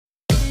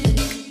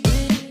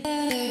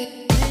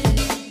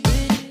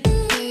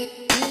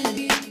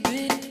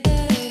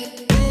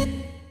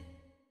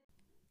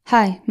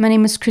Hi, my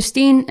name is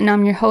Christine, and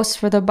I'm your host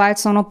for the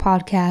Bitonal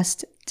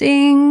podcast.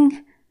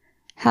 Ding!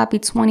 Happy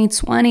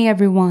 2020,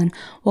 everyone.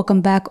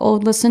 Welcome back,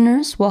 old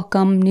listeners.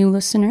 Welcome, new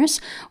listeners.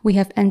 We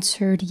have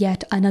entered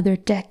yet another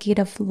decade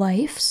of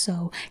life,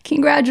 so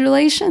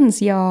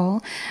congratulations,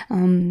 y'all.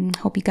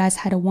 Hope you guys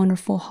had a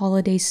wonderful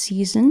holiday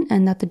season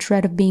and that the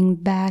dread of being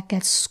back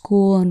at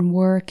school and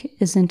work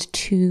isn't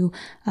too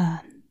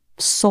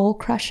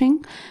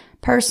soul-crushing.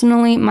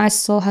 Personally, my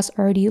soul has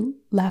already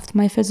left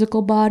my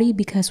physical body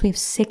because we have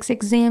 6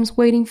 exams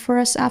waiting for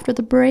us after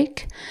the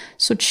break.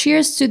 So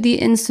cheers to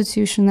the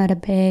institution that I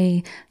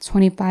pay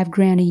 25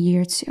 grand a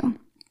year to.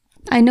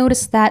 I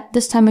noticed that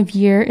this time of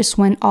year is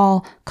when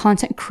all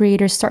content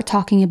creators start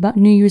talking about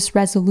New Year's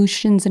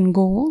resolutions and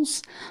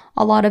goals.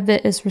 A lot of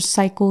it is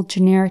recycled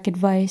generic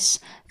advice.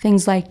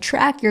 Things like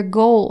track your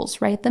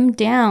goals, write them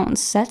down,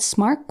 set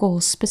SMART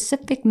goals,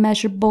 specific,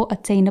 measurable,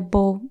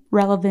 attainable,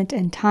 relevant,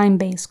 and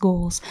time-based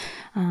goals.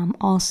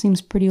 All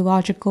seems pretty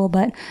logical,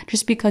 but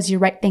just because you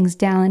write things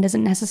down, it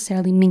doesn't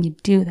necessarily mean you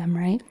do them,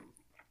 right?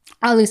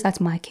 At least that's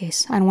my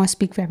case. I don't want to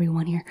speak for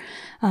everyone here.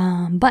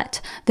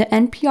 But the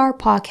NPR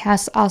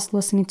podcast I was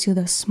listening to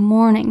this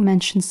morning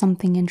mentioned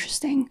something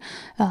interesting.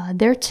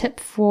 Their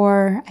tip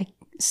for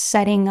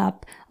setting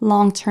up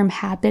long-term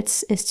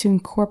habits is to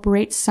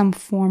incorporate some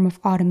form of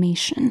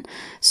automation.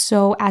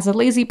 So as a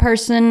lazy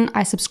person,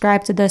 I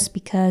subscribe to this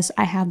because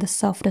I have the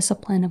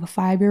self-discipline of a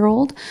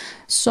 5-year-old.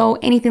 So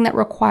anything that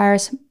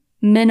requires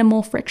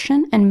minimal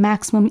friction and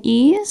maximum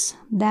ease,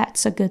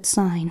 that's a good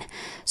sign.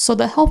 So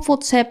the helpful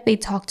tip they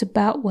talked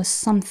about was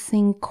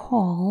something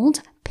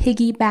called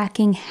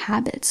piggybacking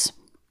habits.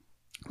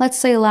 Let's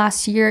say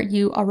last year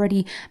you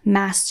already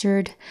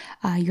mastered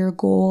your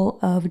goal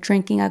of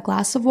drinking a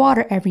glass of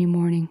water every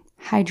morning,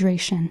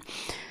 hydration.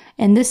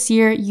 And this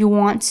year you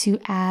want to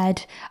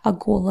add a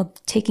goal of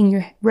taking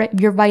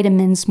your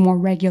vitamins more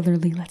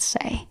regularly, let's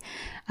say.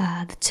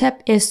 The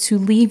tip is to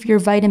leave your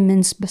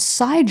vitamins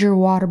beside your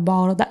water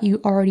bottle that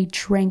you already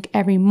drink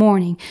every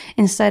morning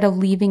instead of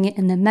leaving it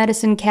in the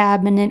medicine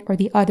cabinet or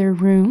the other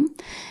room.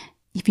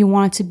 If you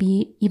want it to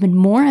be even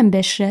more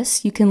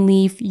ambitious, you can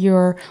leave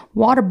your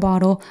water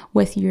bottle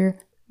with your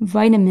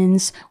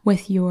vitamins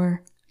with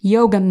your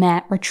yoga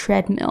mat or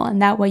treadmill. And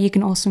that way you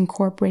can also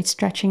incorporate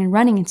stretching and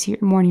running into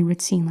your morning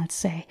routine, let's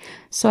say.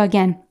 So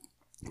again,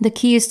 the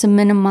key is to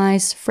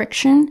minimize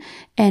friction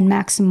and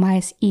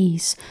maximize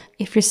ease.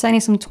 If you're setting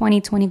some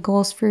 2020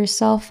 goals for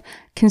yourself,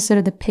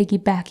 consider the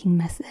piggybacking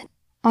method.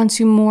 On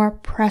to more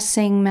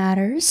pressing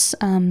matters.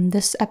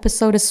 This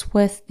episode is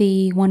with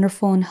the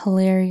wonderful and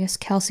hilarious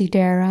Kelsey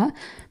Darragh.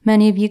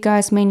 Many of you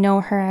guys may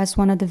know her as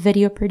one of the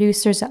video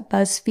producers at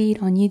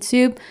BuzzFeed on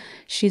YouTube.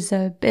 She's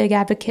a big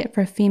advocate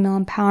for female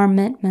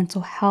empowerment,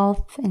 mental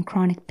health, and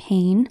chronic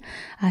pain.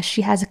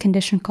 She has a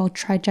condition called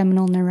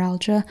trigeminal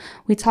neuralgia.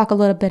 We talk a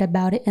little bit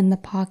about it in the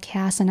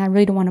podcast, and I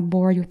really don't want to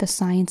bore you with the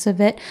science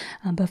of it.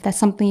 But if that's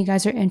something you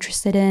guys are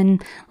interested in,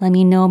 let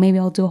me know. Maybe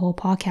I'll do a whole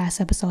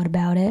podcast episode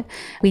about it.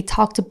 We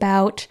talked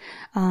about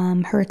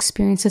her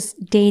experiences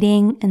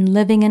dating and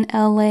living in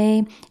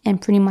LA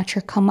and pretty much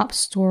her come up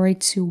story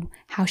to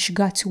how she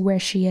got to where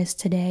she is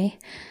today.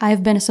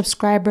 I've been a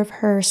subscriber of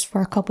hers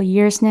for a couple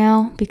years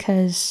now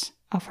because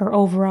of her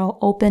overall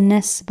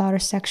openness about her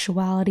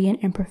sexuality and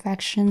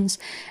imperfections.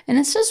 And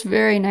it's just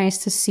very nice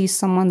to see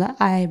someone that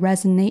I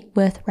resonate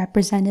with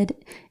represented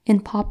in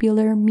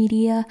popular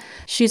media.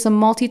 She's a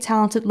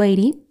multi-talented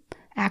lady.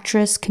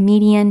 Actress,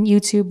 comedian,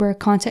 YouTuber,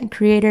 content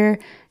creator.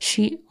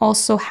 She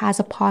also has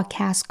a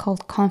podcast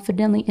called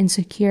Confidently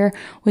Insecure,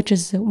 which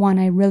is one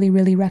I really,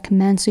 really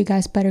recommend. So you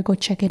guys better go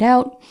check it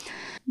out.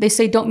 They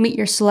say don't meet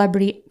your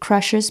celebrity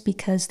crushes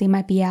because they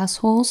might be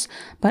assholes.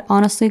 But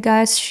honestly,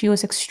 guys, she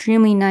was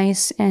extremely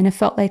nice and it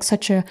felt like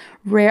such a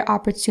rare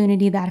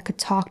opportunity that I could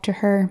talk to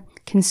her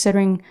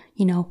considering,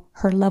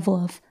 her level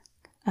of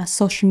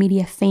social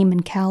media fame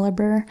and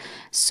caliber.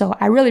 So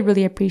I really,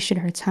 really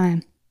appreciate her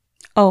time.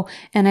 Oh,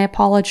 and I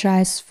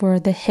apologize for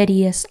the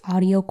hideous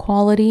audio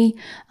quality.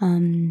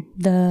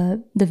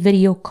 The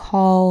video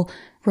call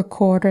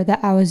recorder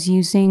that I was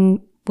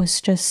using was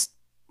just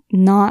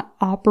not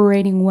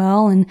operating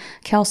well, and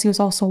Kelsey was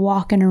also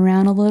walking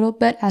around a little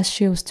bit as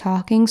she was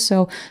talking,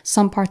 so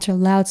some parts are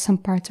loud, some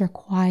parts are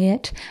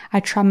quiet.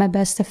 I try my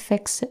best to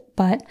fix it,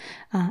 but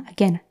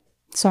again,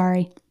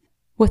 sorry.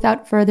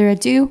 Without further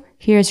ado,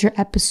 here's your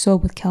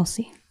episode with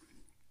Kelsey.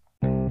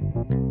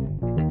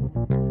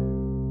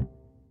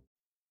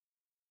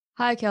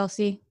 Hi,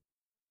 Kelsey.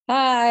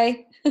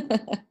 Hi.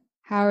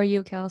 How are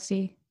you,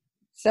 Kelsey?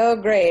 So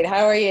great.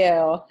 How are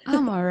you?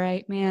 I'm all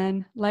right,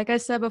 man. Like I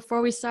said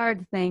before we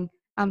started the thing,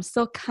 I'm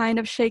still kind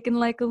of shaking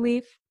like a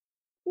leaf.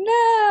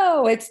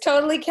 No, it's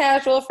totally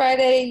casual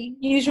Friday,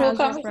 usual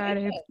Casual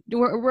conversation.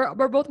 Friday.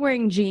 We're both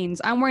wearing jeans.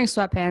 I'm wearing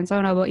sweatpants. I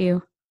don't know about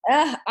you.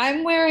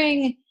 I'm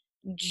wearing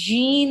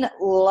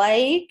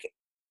jean-like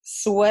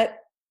sort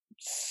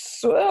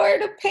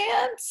of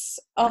pants.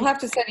 I'll Like have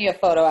to send you a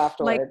photo like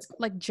afterwards.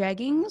 like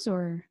jeggings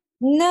or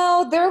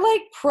No, they're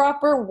like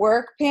proper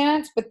work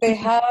pants, but they're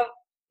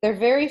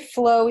very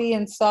flowy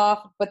and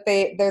soft, but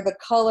they're the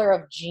color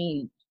of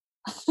jean.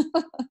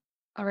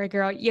 All right,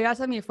 girl, you gotta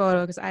send me a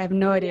photo because I have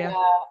no idea. Yeah,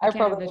 I I can't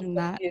probably will envision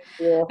send that. you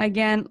too.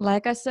 Again,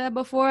 like I said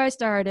before I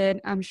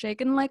started, I'm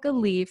shaking like a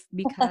leaf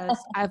because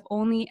I've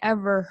only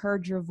ever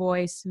heard your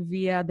voice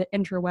via the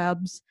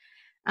interwebs.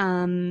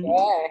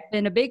 Yeah.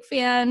 Been a big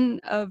fan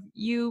of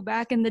you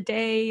back in the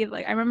day.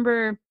 Like I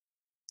remember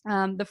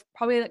the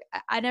probably like,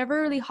 I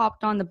never really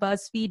hopped on the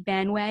BuzzFeed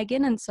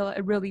bandwagon until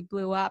it really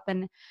blew up,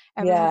 and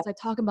everyone Yeah. was like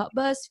talking about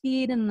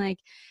BuzzFeed, and like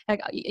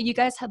you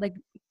guys had like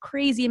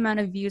crazy amount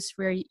of views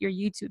for your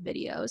YouTube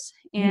videos.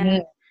 And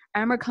Mhm. I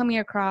remember coming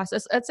across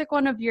it's like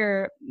one of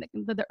your like,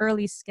 the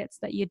early skits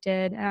that you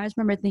did, and I just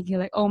remember thinking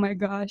like, oh my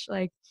gosh,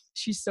 like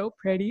she's so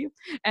pretty.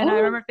 And I Oh,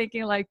 remember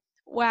thinking like,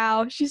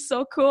 wow, she's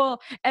so cool.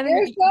 And then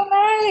you're so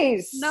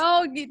nice.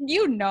 no,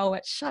 you know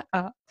it, shut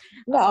up.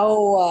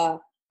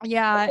 No,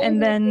 Yeah, that's always and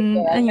nice to then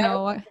hear. I've you never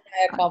know, been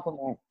denied a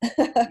compliment.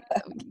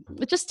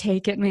 just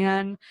take it,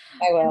 man.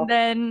 I And will.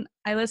 then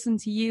I listened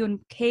to you and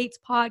Kate's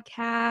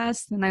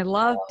podcast, and I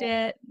loved Oh,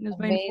 it. It was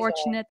very amazing.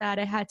 unfortunate that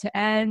it had to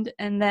end.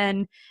 And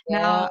then Yeah.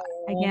 now,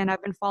 again,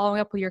 I've been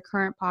following up with your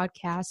current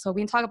podcast, so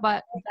we can talk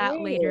about I that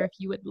later agree. if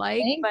you would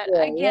like. Thank But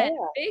you. again,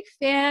 Yeah. big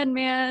fan,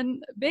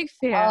 man, big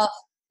fan. Oh,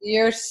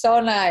 you're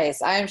so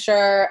nice. I'm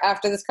sure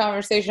after this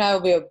conversation, I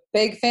will be a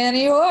big fan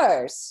of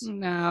yours.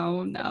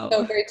 No, It's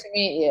so no, great to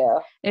meet you.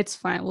 it's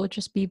fine. We'll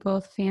just be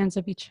both fans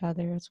of each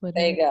other. That's what it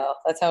There is. you go.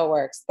 That's how it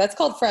works. That's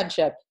called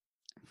friendship.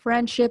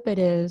 Friendship, it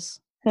is.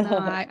 No,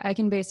 Oh, I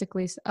can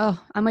basically. Oh,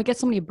 I might get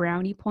so many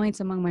brownie points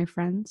among my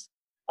friends.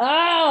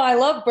 I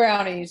love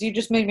brownies. You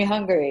just made me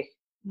hungry.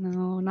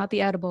 No, not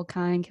the edible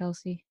kind,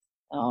 Kelsey.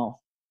 Oh,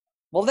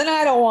 well, then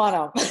I don't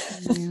want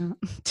them.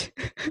 Yeah.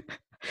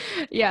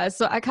 Yeah,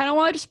 so I kind of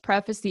want to just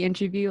preface the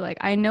interview. Like,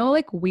 I know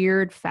like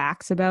weird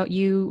facts about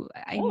you.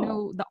 I Oh,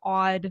 know the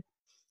odd,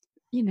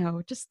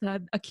 just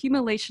the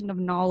accumulation of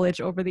knowledge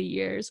over the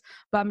years.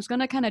 But I'm just going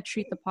to kind of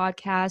treat the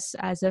podcast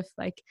as if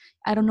like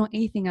I don't know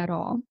anything at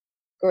all.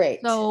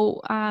 great.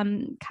 So,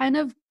 kind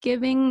of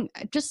giving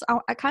just,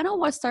 I kind of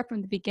want to start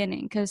from the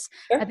beginning because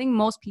I Sure. think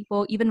most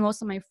people, even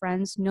most of my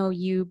friends, know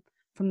you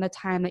from the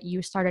time that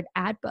you started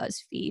at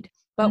BuzzFeed.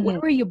 But where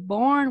Mhm. were you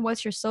born?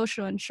 What's your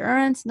social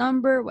insurance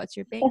number? What's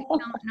your bank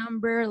account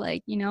number?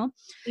 Could you tell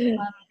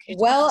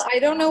Well, us I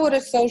don't know what a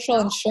what you social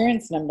know?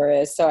 insurance number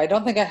is, so I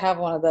don't think I have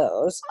one of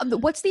those.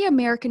 What's the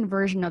American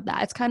version of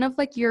that? It's kind of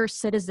like your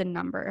citizen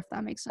number, if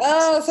that makes sense.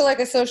 Oh, so like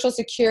a social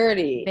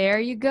security. There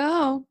you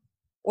go.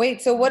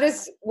 Wait, so what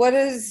is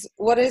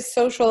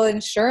social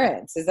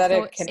insurance? Is that a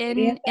So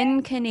Canadian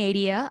in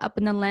Canada, up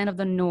in the land of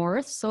the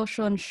North,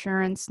 social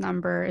insurance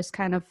number is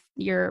kind of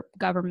your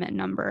government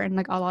number, and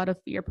like a lot of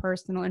your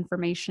personal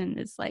information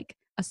is like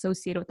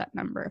associated with that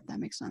number, if that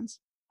makes sense.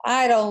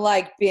 I don't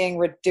like being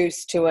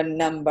reduced to a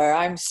number.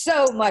 I'm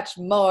so much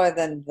more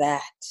than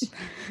that.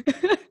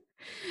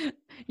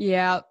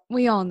 Yeah,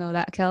 we all know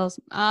that, Kels.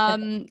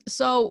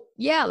 So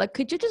yeah, like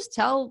could you just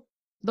tell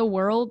the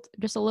world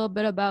just a little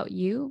bit about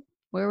you?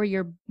 Where were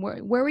you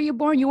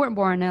born? You weren't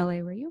born in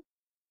LA, were you?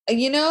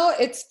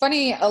 It's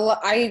funny.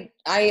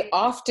 I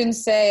often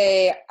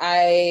say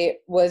I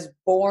was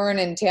born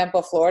in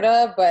Tampa,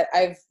 Florida, but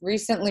I've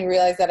recently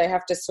realized that I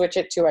have to switch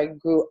it to I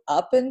grew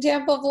up in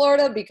Tampa,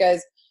 Florida,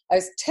 because I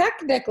was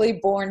technically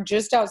born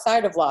just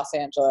outside of Los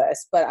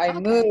Angeles, but I Okay.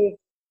 moved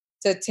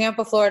to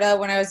Tampa, Florida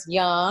when I was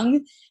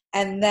young.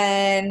 And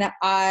then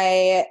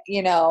I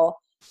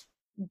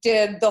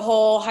did the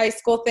whole high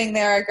school thing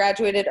there. I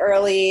graduated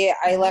early.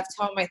 I Yeah. left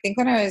home, I think,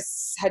 when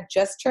had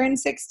just turned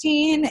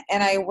 16,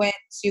 and I went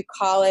to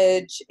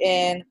college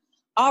in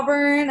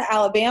Auburn,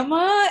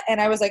 Alabama. And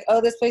I was like,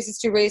 oh, this place is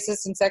too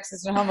racist and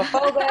sexist and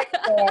homophobic.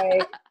 So I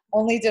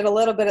only did a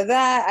little bit of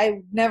that. I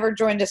never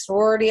joined a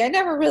sorority. I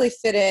never really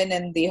fit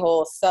in the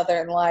whole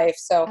Southern life.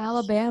 So,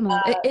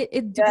 Alabama. Would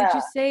you yeah.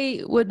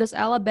 say would does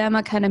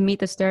Alabama kind of meet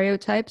the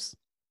stereotypes?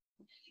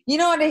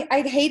 And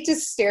I'd hate to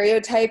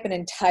stereotype an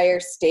entire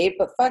state,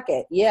 but fuck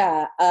it.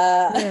 Yeah.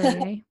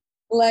 Really,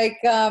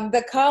 eh?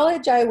 The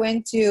college I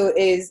went to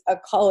is a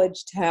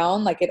college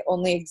town. Like, it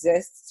only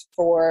exists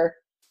for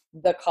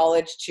the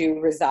college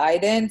to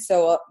reside in.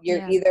 So you're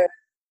Yeah. either,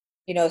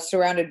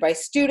 surrounded by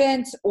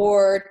students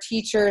or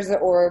teachers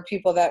or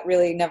people that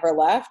really never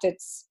left.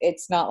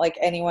 It's not like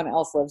anyone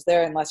else lives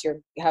there unless you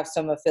have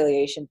some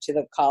affiliation to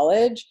the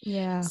college.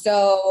 Yeah.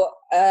 So,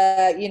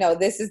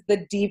 this is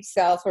the deep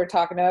South we're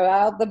talking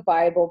about, the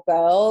Bible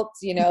Belt.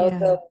 Yeah.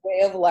 The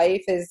way of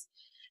life is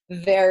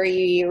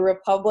very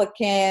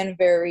Republican,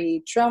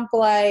 very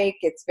Trump-like.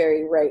 It's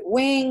very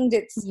right-winged.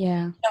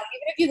 Yeah. Even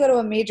if you go to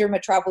a major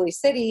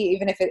metropolis city,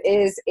 even if it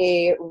is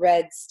a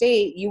red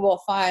state, you will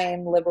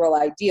find liberal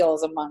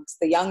ideals amongst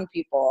the young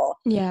people,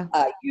 Yeah.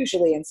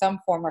 usually in some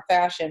form or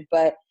fashion.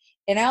 But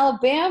in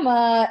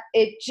Alabama,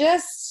 it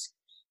just,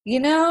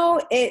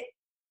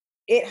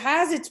 it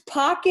has its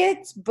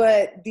pockets,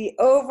 but the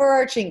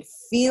overarching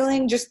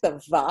feeling, just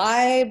the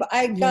vibe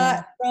I got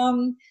Yeah.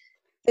 from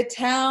the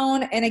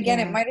town, and again,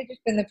 it Yeah. might have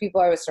just been the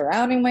people I was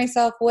surrounding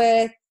myself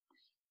with,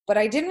 but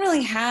I didn't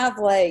really have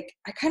like,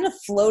 I kind of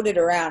floated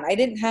around. I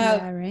didn't have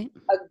Yeah, right.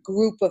 a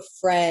group of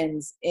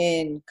friends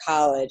in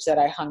college that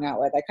I hung out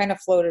with. I kind of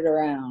floated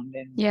around.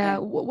 Yeah.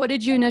 And What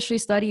did you initially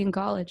study in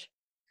college?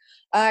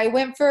 I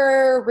went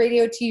for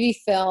radio, TV,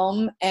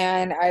 film,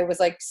 and I was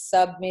like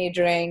sub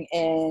majoring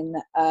in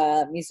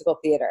musical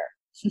theater.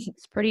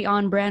 It's pretty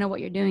on brand of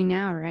what you're doing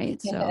now,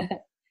 right? So, um,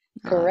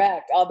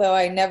 Correct. Although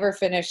I never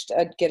finished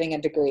getting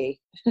a degree.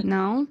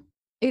 no.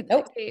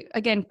 Nope. Okay,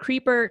 again,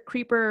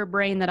 creeper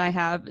brain that I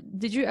have.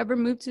 Did you ever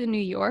move to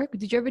New York?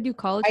 Did you ever do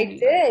college in I New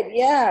York? did,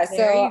 yeah.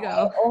 There So you I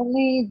go.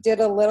 only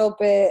did a little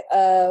bit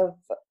of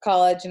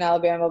college in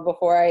Alabama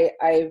before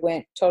I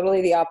went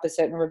totally the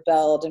opposite and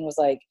rebelled and was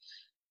like,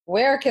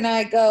 where can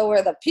I go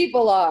where the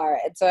people are?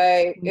 And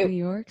so New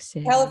York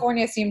City.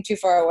 California seemed too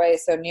far away,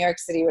 so New York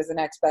City was the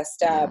next best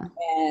step.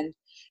 Yeah. And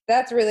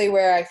that's really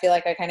where I feel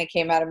like I kind of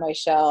came out of my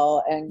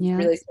shell and Yeah.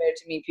 really started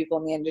to meet people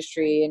in the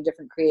industry and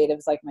different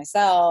creatives like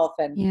myself.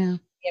 And, Yeah.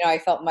 I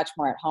felt much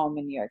more at home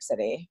in New York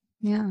City.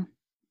 Yeah.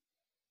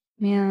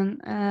 Man,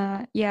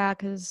 yeah,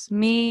 because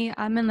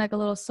I'm in like a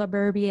little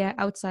suburbia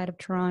outside of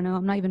Toronto.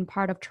 I'm not even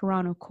part of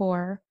Toronto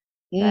core.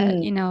 But,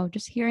 Mm,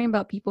 just hearing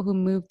about people who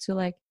moved to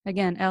like,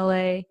 again,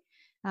 LA,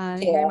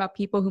 hearing yeah. about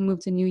people who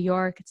moved to New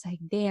York, it's like,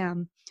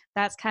 damn,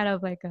 that's kind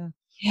of like a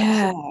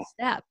Yeah. big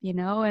step,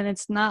 and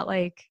it's not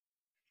like,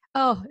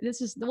 oh,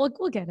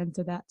 we'll get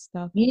into that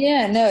stuff.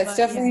 Yeah, no, it's But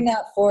yeah. definitely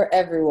not for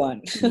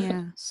everyone.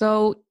 Yeah.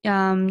 So,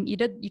 you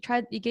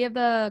gave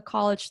the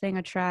college thing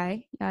a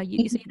try.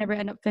 You said you never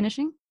end up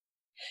finishing?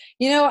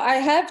 I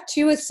have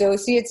 2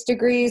 associate's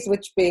degrees,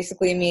 which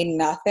basically mean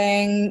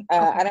nothing. I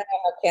Okay. don't know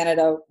how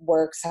Canada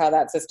works, how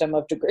that system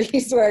of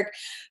degrees work,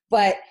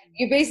 but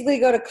you basically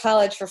go to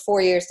college for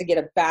 4 years to get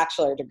a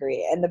bachelor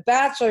degree. And the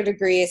bachelor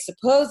degree is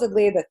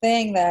supposedly the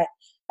thing that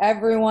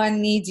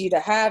everyone needs you to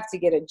have to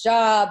get a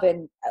job.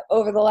 And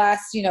over the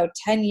last,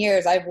 10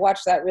 years, I've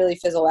watched that really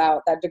fizzle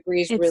out. That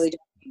degrees It's really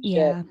don't mean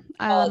shit. Yeah.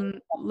 College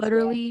becomes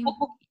Literally,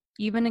 scam.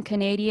 even in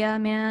Canada,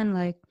 man,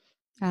 like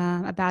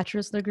a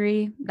bachelor's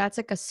degree, that's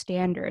like a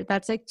standard.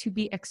 That's like to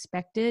be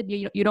expected.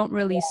 You don't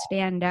really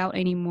stand out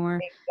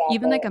anymore.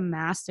 Even Exactly.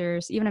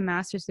 like even a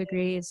master's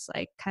degree is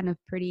like kind of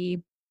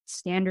pretty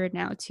standard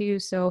now too.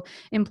 So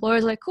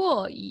employers are like,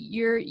 cool,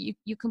 you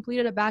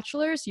completed a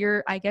bachelor's,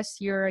 I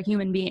guess you're a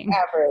human being.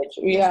 Average,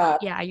 yeah.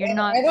 Yeah, you're And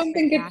not I don't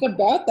think it's spectacular.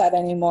 about that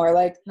anymore.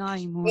 Like Not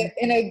anymore.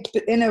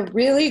 in a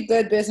really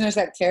good business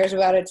that cares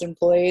about its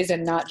employees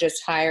and not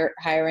just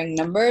hiring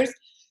numbers,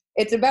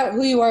 it's about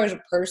who you are as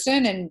a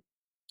person and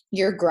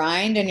your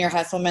grind and your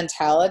hustle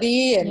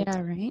mentality. And Yeah,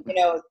 right.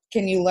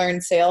 can you learn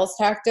sales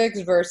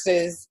tactics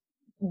versus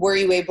were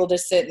you able to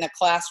sit in a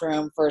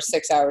classroom for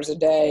 6 hours a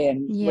day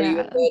and were you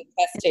a Yeah. good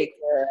test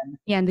taker? And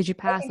Yeah, and did you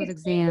I pass think those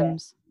it's changing.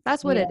 exams?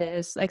 That's what Yeah. it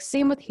is. Like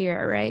same with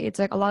here, right? It's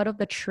like a lot of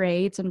the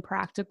trades and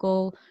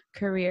practical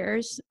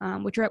careers,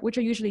 which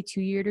are usually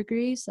 2-year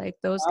degrees. Like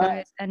those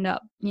guys end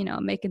up,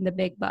 making the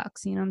big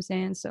bucks. You know what I'm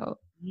saying? So,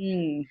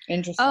 oh,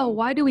 Interesting.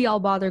 why do we all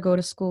bother go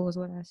to school? Is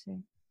what I say.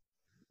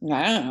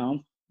 I don't know.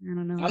 I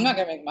don't know. I'm not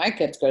gonna make my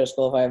kids go to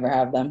school if I ever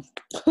have them.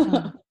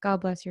 Oh, God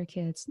bless your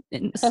kids.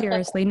 And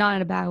seriously, not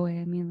in a bad way.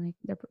 I mean,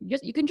 like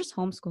you can just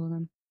homeschool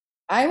them.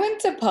 I went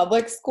to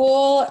public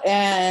school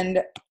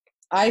and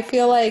I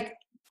feel like,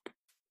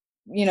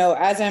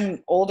 as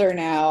I'm older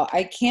now,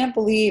 I can't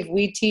believe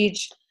we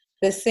teach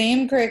the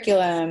same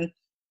curriculum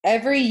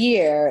every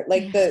year.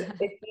 Like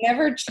it's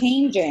never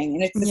changing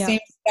and it's the Yeah. same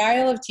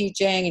style of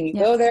teaching and you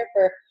Yeah. go there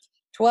for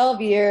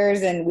 12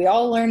 years and we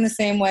all learn the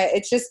same way.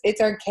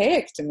 It's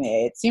archaic to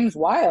me. It seems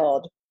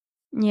wild.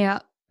 Yeah.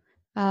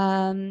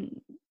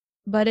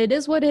 But it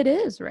is what it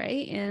is,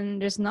 right?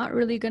 And there's not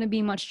really going to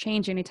be much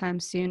change anytime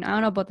soon. I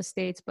don't know about the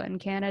States, but in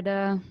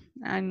Canada,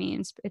 I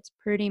mean, it's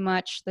pretty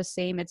much the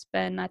same. It's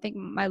been, I think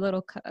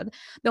the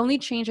only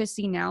change I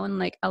see now in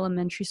like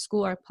elementary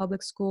school or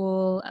public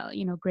school,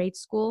 grade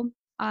school,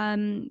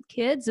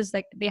 kids is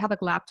like, they have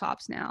like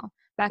laptops now.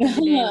 Back in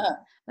the day,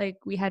 like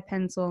we had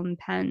pencil and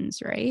pens,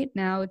 right?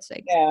 Now it's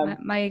like Yeah.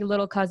 my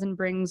little cousin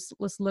brings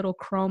this little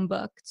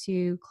Chromebook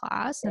to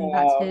class and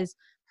that's Wow. his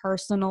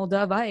personal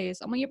device.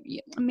 I mean,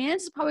 a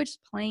man's probably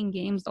just playing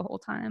games the whole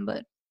time,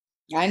 but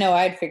I know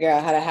I'd figure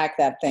out how to hack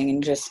that thing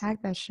and just, hack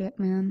that shit,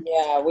 man.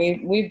 yeah,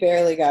 we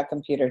barely got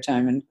computer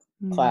time in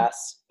Yeah.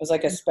 class. It was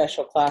like a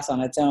special class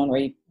on its own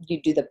where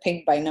you do the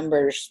pink by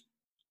numbers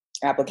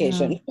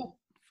application. No,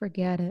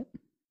 forget it.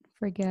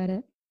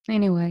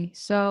 Anyway,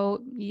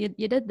 so you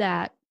did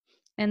that.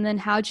 And then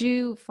how'd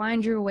you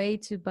find your way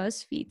to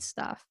BuzzFeed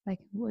stuff? Like,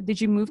 did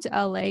you move to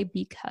LA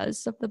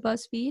because of the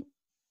BuzzFeed?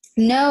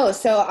 No,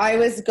 so I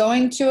was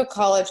going to a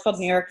college called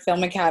New York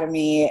Film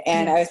Academy,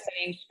 and I was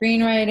studying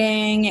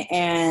screenwriting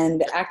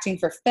and acting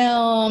for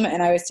film,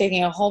 and I was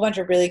taking a whole bunch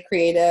of really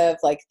creative,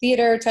 like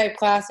theater type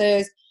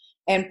classes.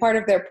 And part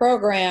of their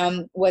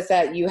program was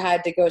that you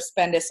had to go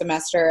spend a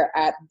semester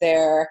at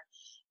their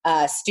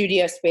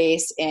studio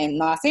space in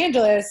Los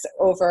Angeles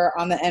over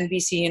on the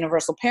NBC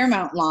Universal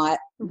Paramount lot.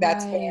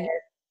 That's where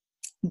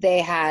they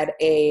had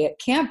a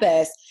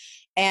campus.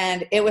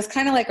 And it was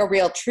kind of like a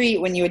real treat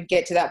when you would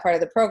get to that part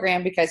of the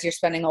program, because you're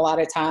spending a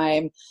lot of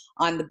time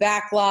on the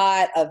back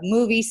lot of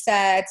movie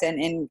sets and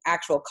in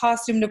actual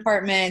costume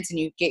departments, and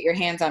you get your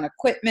hands on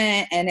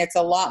equipment, and it's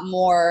a lot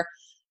more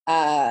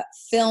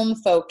film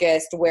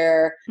focused,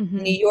 where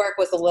New York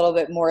was a little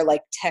bit more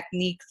like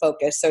technique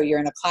focused. So you're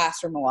in a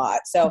classroom a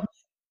lot. So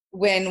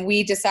when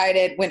we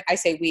decided, when I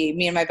say we,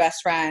 me and my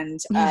best friend,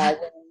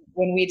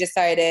 when we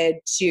decided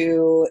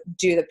to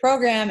do the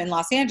program in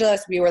Los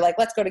Angeles, we were like,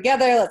 let's go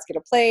together. Let's get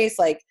a place.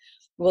 Like,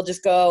 we'll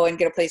just go and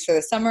get a place for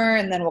the summer,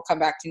 and then we'll come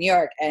back to New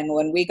York. And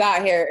when we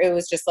got here, it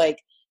was just like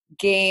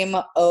game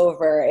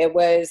over. It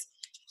was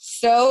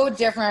so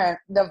different,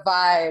 the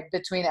vibe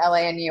between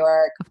LA and New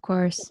York. Of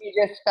course. We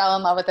just fell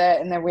in love with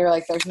it. And then we were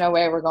like, there's no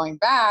way we're going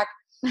back.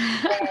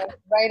 And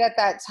right at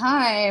that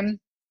time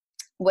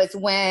was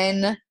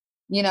when,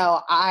 you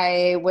know,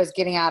 I was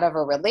getting out of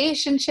a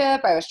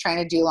relationship. I was trying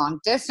to do long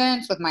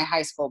distance with my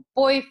high school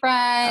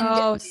boyfriend.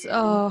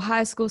 Oh,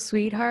 high school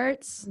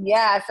sweethearts.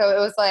 Yeah. So it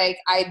was like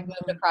I'd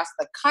moved across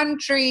the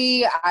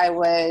country. I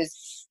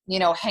was, you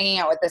know, hanging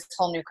out with this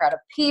whole new crowd of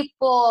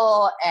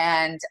people.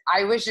 And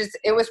I was just,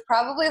 it was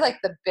probably like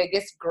the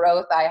biggest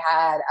growth I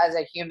had as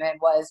a human,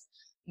 was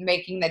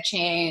making the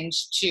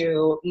change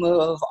to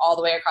move all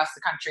the way across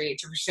the country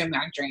to pursue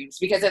my dreams.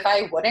 Because if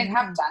I wouldn't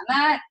have done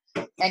that,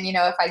 and, you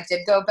know, if I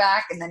did go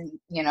back, and then,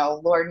 you know,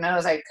 Lord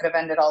knows I could have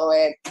ended all the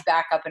way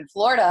back up in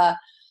Florida,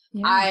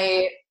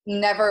 I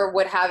never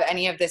would have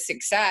any of this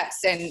success.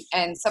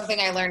 And something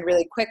I learned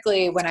really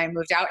quickly when I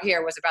moved out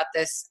here was about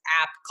this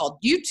app called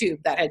YouTube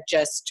that had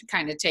just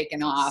kind of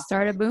taken off.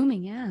 Started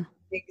booming, yeah.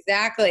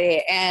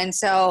 Exactly. And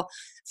so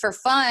for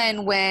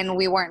fun, when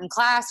we weren't in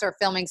class or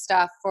filming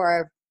stuff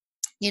for,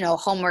 you know,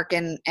 homework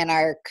and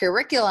our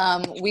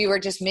curriculum, we were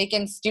just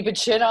making stupid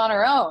shit on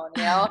our own,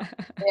 you know.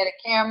 We had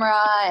a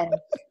camera,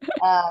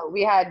 and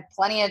we had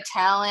plenty of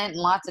talent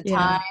and lots of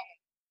time.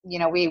 You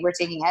know, we were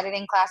taking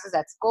editing classes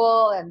at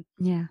school, and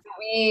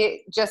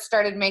we just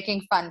started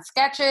making fun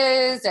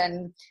sketches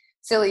and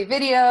silly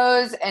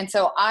videos. And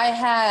so I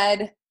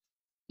had,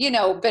 you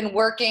know, been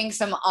working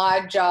some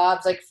odd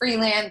jobs like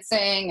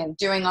freelancing and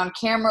doing on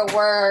camera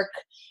work,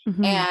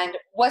 and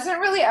wasn't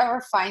really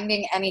ever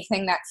finding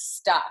anything that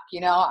stuck. You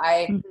know,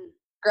 I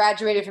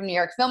graduated from New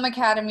York Film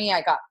Academy.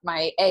 I got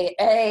my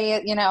AA,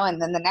 you know, and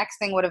then the next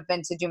thing would have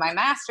been to do my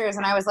master's.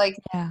 And I was like,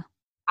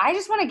 I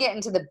just want to get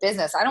into the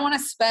business. I don't want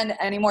to spend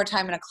any more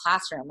time in a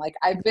classroom. Like,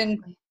 I've been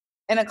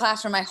in a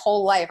classroom my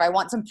whole life. I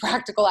want some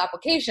practical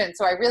application.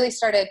 So I really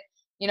started,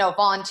 you know,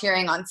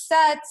 volunteering on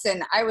sets,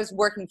 and I was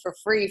working for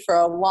free for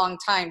a long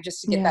time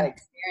just to get that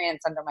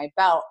experience under my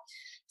belt.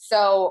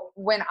 So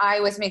when I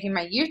was making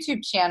my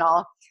YouTube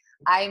channel,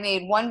 I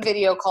made one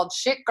video called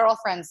Shit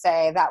Girlfriends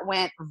Say that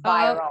went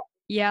viral.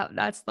 Yeah,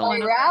 that's the one.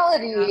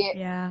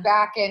 Virality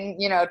back in,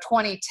 you know,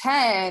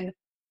 2010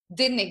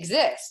 didn't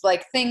exist.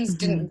 Like, things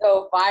didn't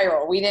go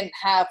viral. We didn't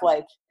have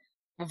like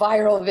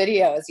viral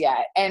videos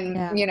yet.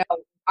 And, you know,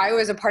 I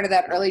was a part of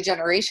that early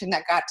generation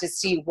that got to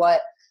see what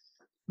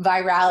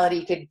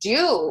virality could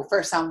do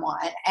for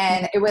someone.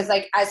 And it was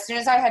like, as soon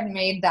as I had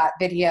made that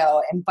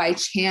video, and by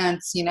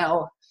chance, you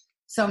know,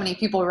 so many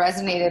people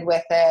resonated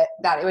with it,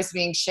 that it was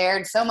being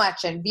shared so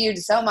much and viewed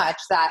so much,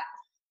 that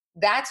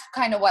that's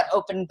kind of what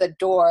opened the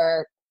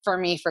door for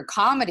me for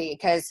comedy.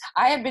 Because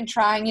I had been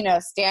trying, you know,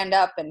 stand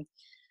up and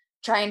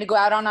trying to go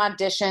out on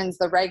auditions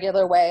the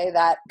regular way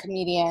that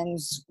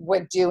comedians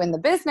would do in the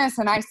business.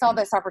 And I saw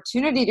this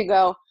opportunity to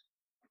go,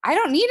 I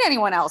don't need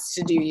anyone else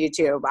to do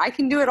YouTube. I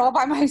can do it all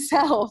by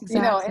myself,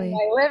 you know, in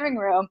my living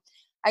room.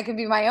 I can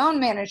be my own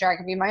manager. I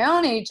can be my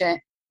own agent.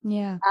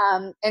 Yeah.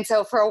 And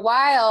so for a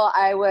while,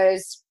 I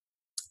was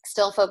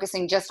still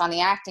focusing just on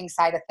the acting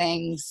side of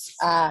things.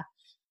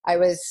 I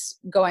was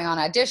going on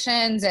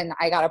auditions, and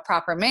I got a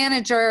proper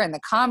manager in the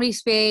comedy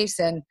space,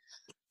 and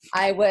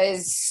I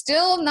was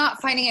still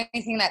not finding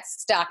anything that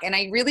stuck. And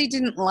I really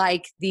didn't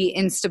like the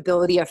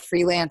instability of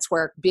freelance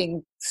work,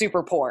 being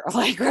super poor,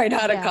 like right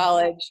out of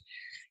college.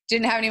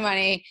 Didn't have any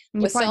money.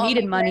 You probably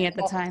needed money at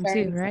the time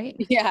too, right?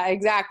 Yeah,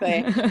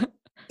 exactly.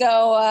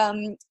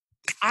 So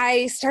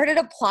I started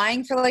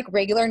applying for like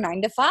regular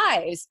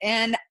 9-to-5s,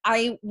 and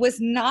I was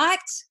not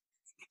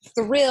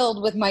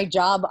thrilled with my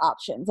job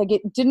options. Like,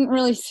 it didn't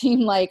really seem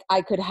like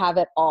I could have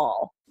it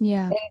all.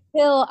 Yeah.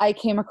 Until I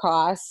came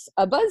across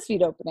a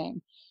BuzzFeed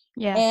opening.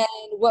 Yeah. And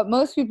what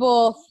most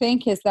people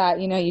think is that,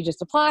 you know, you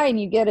just apply and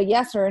you get a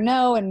yes or a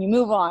no and you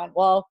move on.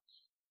 Well,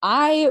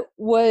 I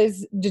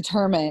was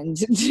determined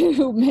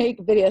to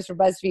make videos for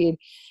BuzzFeed.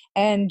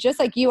 And just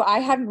like you, I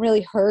hadn't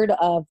really heard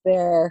of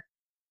their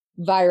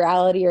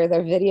virality or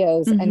their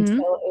videos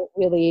until it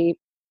really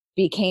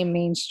became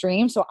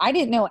mainstream. So I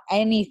didn't know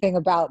anything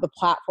about the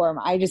platform.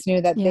 I just knew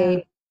that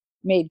they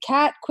made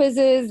cat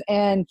quizzes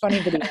and funny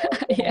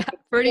videos.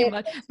 Pretty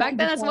much. Back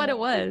then, that's what it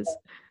was.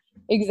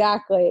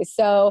 Exactly.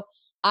 So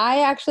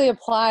I actually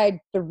applied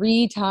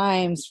 3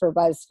 times for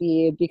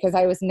BuzzFeed because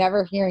I was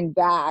never hearing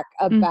back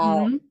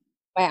about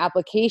my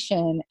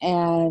application.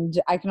 And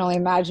I can only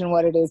imagine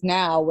what it is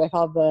now with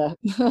all the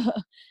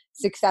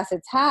success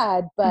it's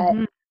had. But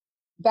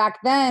back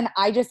then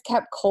I just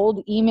kept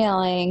cold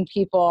emailing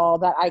people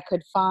that I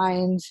could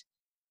find,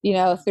 you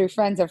know, through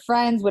friends of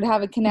friends would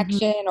have a Mhm.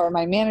 connection, or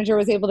my manager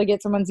was able to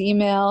get someone's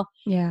email.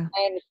 Yeah.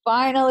 And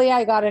finally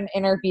I got an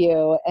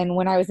interview. And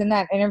when I was in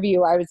that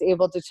interview, I was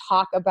able to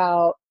talk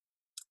about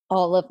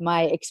all of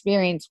my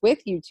experience with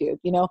YouTube.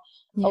 You know, a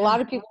Yeah.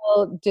 lot of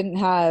people didn't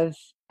have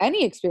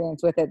any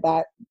experience with it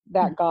that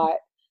Mhm. got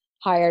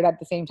hired at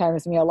the same time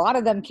as me. A lot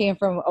of them came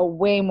from a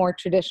way more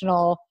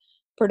traditional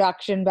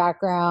production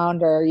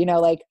background, or you know,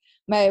 like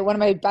my one of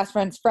my best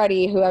friends,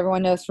 Freddie, who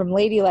everyone knows from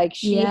Ladylike,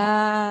 she had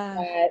Yeah.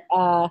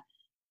 that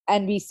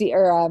NBC,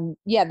 or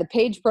yeah, the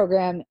Page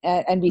program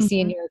at NBC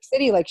in Mhm. New York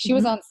City. Like she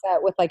was Mhm. on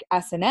set with like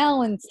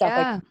SNL and stuff,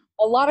 like Yeah.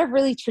 a lot of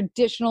really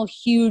traditional,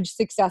 huge,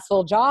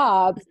 successful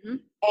jobs. Mhm.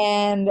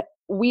 And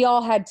we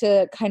all had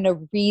to kind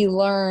of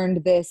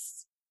relearn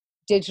this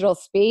digital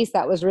space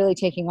that was really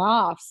taking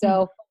off. Mhm.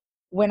 So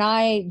when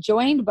I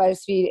joined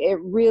BuzzFeed, it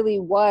really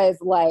was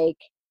like,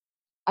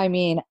 I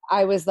mean,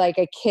 I was like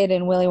a kid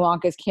in Willy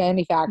Wonka's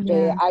candy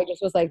factory. Yeah. I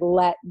just was like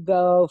let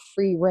go,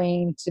 free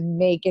reign to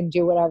make and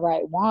do whatever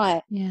I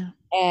want. Yeah.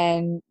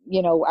 And,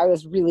 you know, I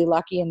was really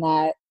lucky in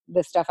that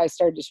the stuff I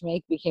started to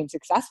make became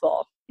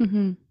successful.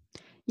 Mhm.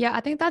 Yeah,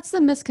 I think that's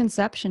the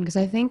misconception because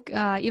I think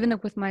even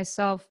like with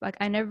myself, like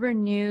I never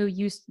knew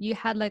you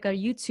had like a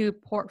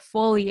YouTube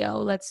portfolio,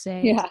 let's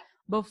say, Yeah.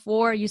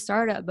 before you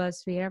started at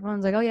BuzzFeed.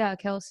 Everyone's like, "Oh yeah,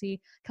 Kelsey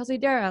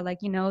Dara, like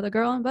you know the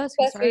girl on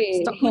BuzzFeed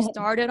who BuzzFeed.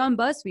 started on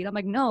BuzzFeed." I'm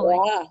like, no, like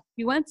Yeah.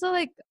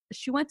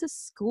 she went to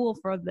school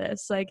for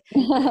this. Like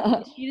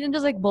she didn't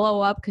just like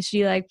blow up because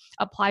she like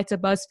applied to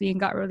BuzzFeed and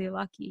got really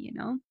lucky, you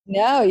know.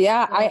 No,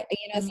 yeah. So You know,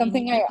 I mean,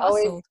 something you I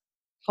always, hustled.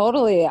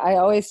 totally, I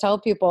always tell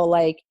people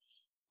like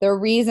the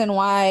reason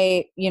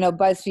why, you know,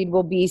 BuzzFeed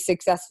will be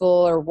successful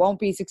or won't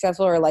be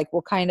successful, or like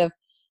will kind of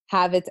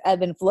have its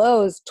ebb and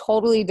flows,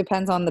 totally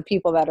depends on the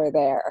people that are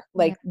there. Yeah.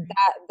 Like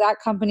that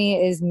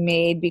company is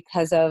made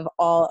because of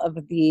all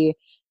of the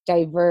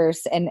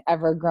diverse and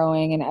ever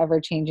growing and ever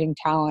changing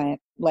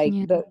talent. Like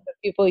Yeah. the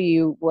people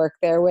you work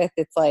there with,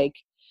 it's like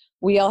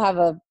we all have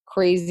a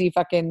crazy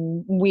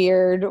fucking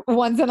weird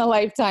once in a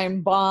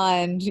lifetime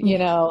bond, you Yeah.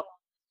 know,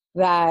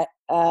 that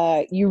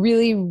you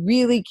really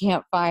really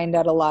can't find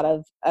at a lot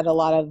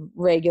of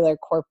regular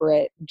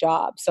corporate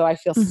jobs. So I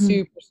feel Mhm.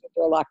 super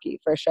super lucky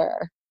for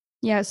sure.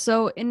 Yeah,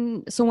 so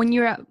when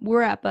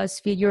were at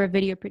BuzzFeed, you're a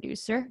video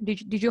producer.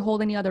 Did you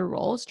hold any other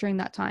roles during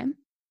that time?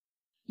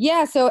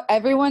 Yeah, so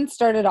everyone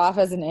started off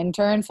as an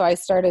intern, so I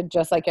started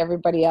just like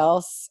everybody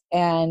else,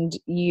 and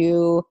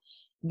you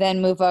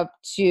then move up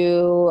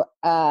to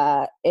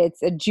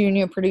it's a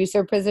junior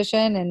producer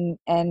position,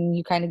 and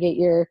you kind of get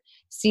your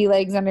sea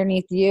legs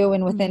underneath you,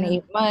 and within Yeah.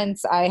 8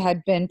 months I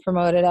had been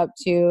promoted up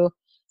to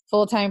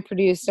full-time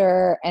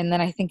producer. And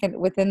then I think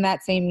within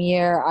that same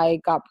year I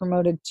got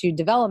promoted to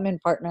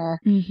development partner,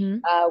 Mhm.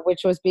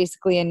 which was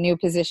basically a new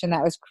position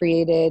that was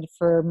created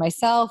for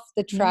myself,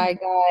 the Yeah. Try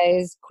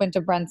Guys,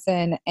 Quinta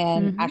Brunson,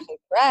 and Mhm. Ashley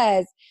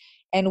Perez.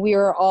 And we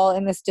were all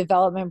in this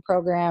development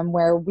program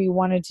where we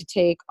wanted to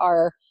take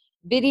our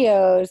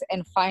videos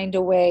and find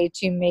a way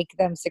to make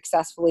them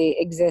successfully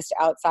exist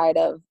outside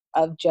of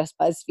just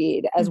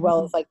BuzzFeed, as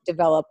well as Mhm. like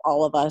develop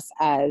all of us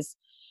as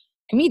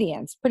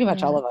comedians. Pretty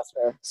much all Yeah. of us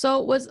were.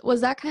 So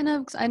was that kind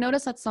of 'cause I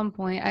noticed at some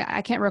point,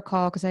 I can't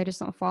recall because I just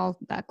don't follow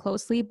that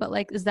closely, but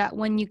like is that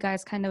when you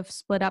guys kind of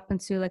split up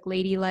into like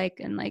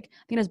Ladylike and like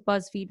I think it's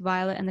BuzzFeed,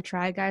 Violet, and the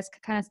Try Guys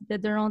kind of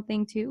did their own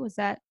thing too? Was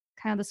that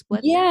kind of the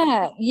split there?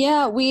 Yeah,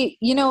 yeah. We,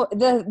 you know,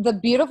 the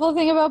beautiful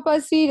thing about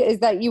BuzzFeed is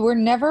that you were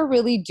never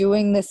really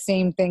doing the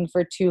same thing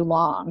for too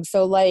long.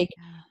 So like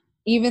Yeah.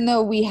 even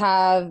though we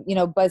have, you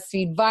know,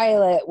 BuzzFeed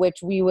Violet,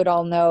 which we would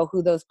all know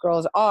who those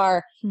girls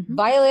are, Mhm.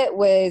 Violet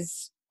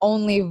was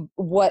only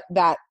what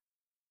that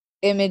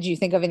image you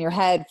think of in your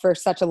head for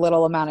such a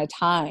little amount of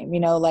time, you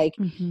know, like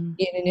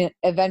Mhm.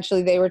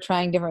 eventually they were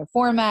trying different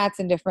formats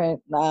and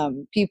different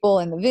people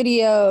in the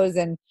videos,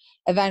 and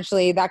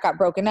eventually that got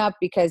broken up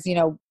because, you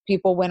know,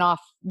 people went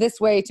off this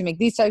way to make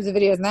these types of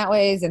videos and that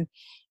ways.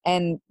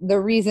 And the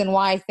reason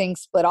why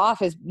things split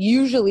off is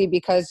usually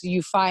because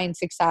you find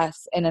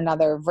success in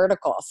another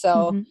vertical.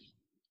 So Mhm.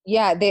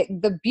 yeah,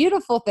 the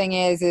beautiful thing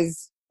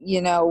is, you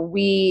know,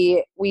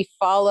 we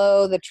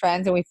follow the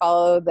trends and we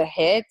follow the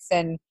hits,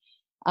 and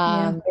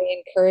Yeah.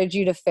 they encourage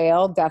you to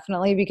fail,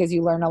 definitely, because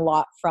you learn a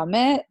lot from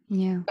it.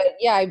 Yeah. But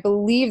yeah, I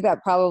believe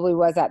that probably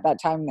was at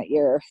that time that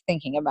you're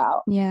thinking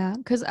about. Yeah,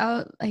 because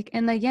like,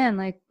 and again,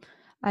 like,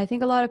 I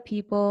think a lot of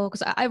people,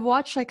 because I've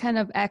watched like kind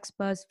of ex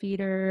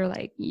BuzzFeeder,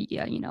 like,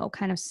 yeah, you know,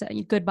 kind of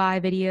goodbye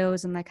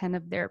videos and like kind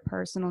of their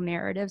personal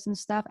narratives and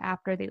stuff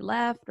after they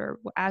left or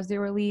as they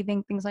were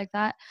leaving, things like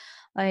that.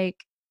 Like,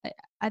 I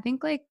I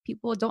think like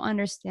people don't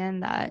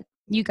understand that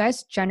you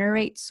guys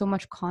generate so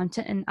much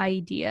content and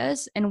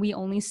ideas, and we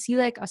only see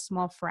like a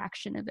small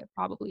fraction of it,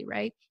 probably,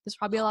 right? There's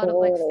probably a lot of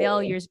like Totally.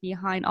 failures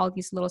behind all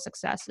these little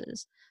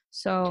successes.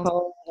 So,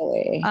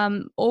 Totally.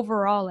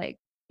 overall, like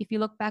if you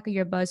look back at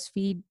your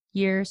BuzzFeed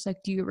years, like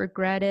do you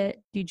regret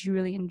it? Did you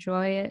really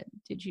enjoy it?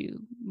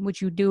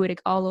 Would you do it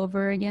all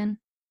over again?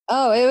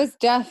 Oh, it was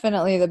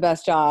definitely the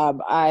best job.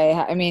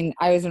 I mean,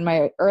 I was in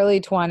my early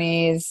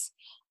 20s. Mm.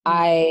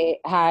 I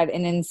had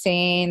an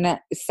insane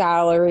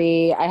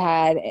salary. I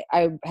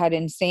had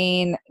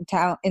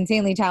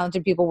insanely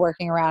talented people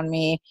working around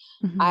me.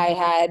 I Mhm.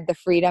 had the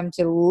freedom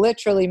to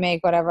literally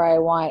make whatever I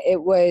want.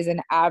 It was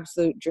an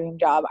absolute dream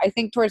job. I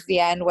think towards the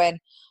end when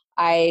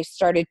I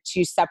started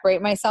to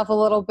separate myself a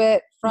little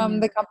bit from Yeah.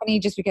 the company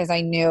just because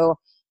I knew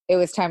it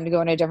was time to go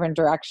in a different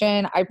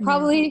direction. I Yeah.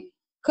 probably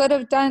could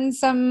have done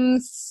some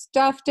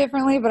stuff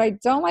differently, but I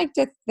don't like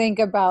to think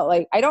about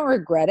like I don't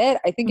regret it.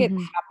 I think it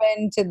Mhm.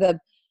 happened to the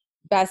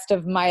best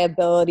of my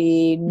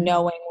ability, Mhm.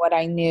 knowing what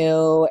I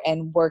knew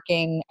and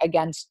working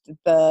against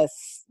the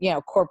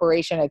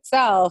corporation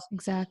itself.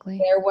 Exactly.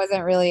 There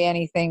wasn't really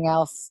anything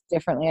else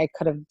differently I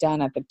could have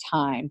done at the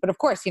time. But of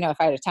course, if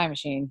I had a time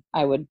machine,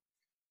 I would,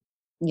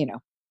 you know,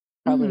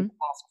 probably Mhm.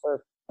 ask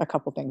for a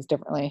couple things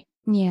differently.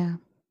 Yeah.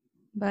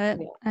 But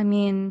Yeah. I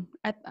mean,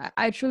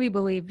 I truly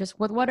believe just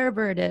with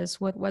whatever it is,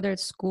 with whether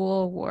it's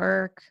school,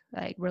 work,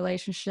 like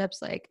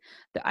relationships, like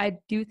I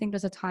do think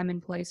there's a time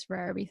and place for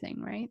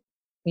everything, right?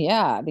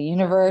 Yeah, the So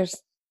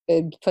universe,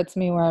 it puts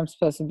me where I'm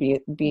supposed to be.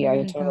 there I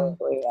you totally go.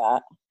 believe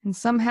that. And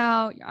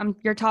somehow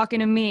you're talking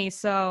to me,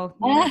 so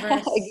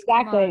universe, come on,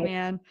 Exactly.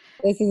 man.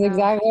 This is So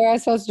exactly where I'm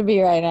supposed to be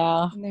right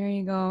now. there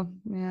you go.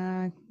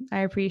 Yeah, I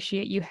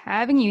appreciate you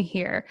having you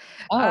here.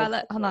 Oh,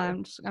 Hold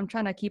on, I'm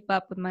trying to keep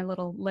up with my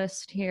little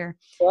list here.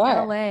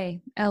 sure.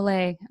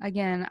 LA.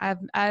 Again,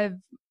 I've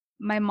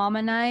my mom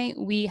and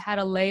we had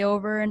a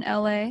layover in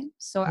LA,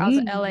 so I was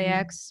at Mm.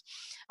 LAX.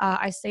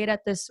 I stayed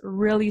at this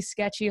really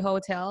sketchy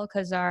hotel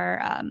because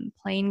our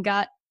plane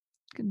got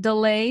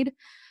delayed.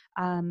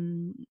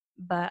 Um,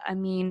 but I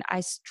mean,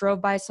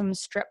 drove by some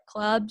strip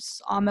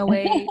clubs on my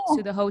way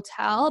to the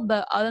hotel,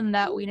 but other than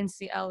that, we didn't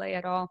see LA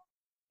at all.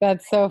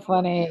 That's Like so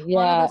funny. one of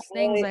Yeah. those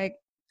things, like,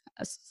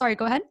 sorry,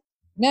 go ahead.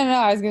 No, no,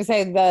 I was gonna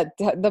say that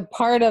the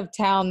part of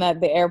town that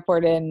the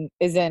airport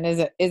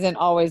isn't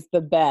always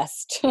the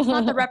best.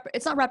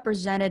 It's not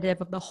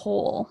representative of the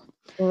whole.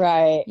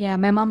 Right. Yeah,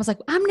 my mom was like,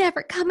 I'm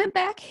never coming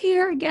back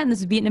here again.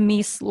 This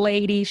Vietnamese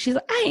lady, she's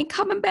like, I ain't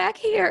coming back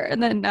here.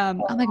 And then I'm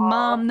like,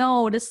 Mom,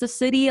 no, this is the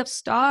city of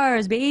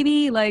stars,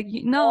 baby. Like,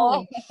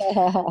 no.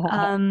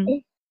 Um,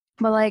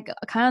 but like,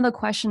 kind of the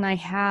question I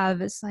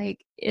have is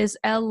like, is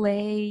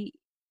LA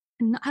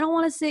I don't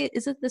want to say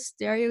is it the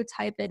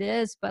stereotype it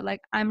is, but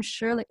like I'm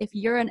sure like if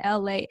you're in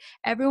LA,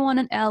 everyone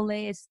in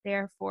LA is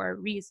there for a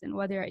reason,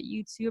 whether a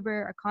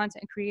YouTuber, a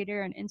content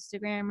creator, an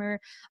Instagrammer,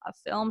 a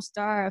film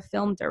star, a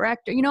film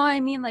director. You know what I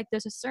mean? Like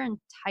there's a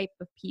certain type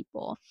of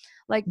people.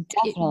 Like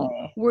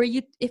Definitely.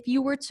 if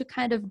you were to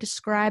kind of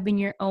describe in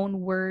your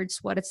own words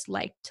what it's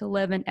like to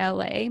live in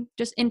LA,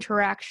 just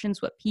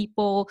interactions with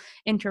people,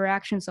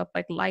 interactions of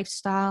like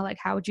lifestyle, like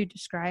how would you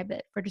describe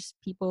it for just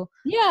people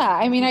Yeah,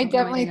 I mean, who I don't know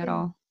definitely anything at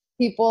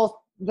think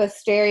all? the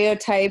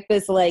stereotype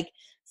is like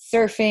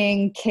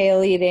surfing,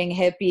 kale eating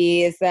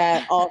hippies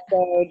that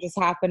also just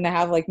happen to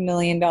have like $1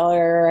 million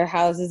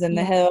houses in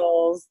the Yeah.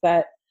 hills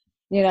that,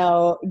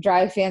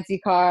 drive fancy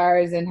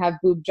cars and have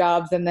boob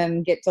jobs and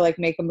then get to like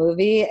make a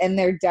movie. And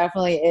there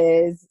definitely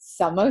is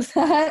some of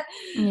that.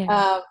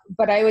 Yeah.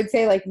 But I would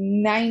say like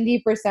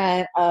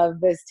 90%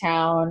 of this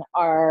town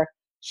are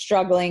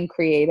struggling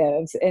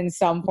creatives in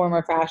some form Mhm.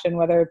 or fashion,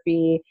 whether it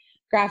be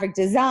graphic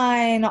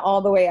design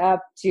all the way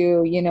up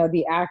to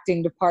the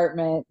acting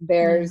department. Yeah.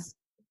 There's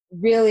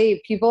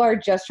really people are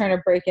just trying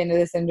to break into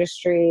this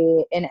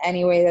industry in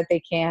any way that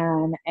they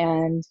can,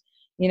 and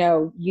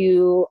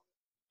you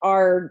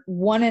are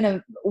one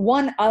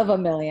of a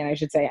million, I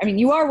should say. I mean,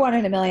 you are one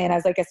in a million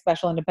as like a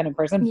special independent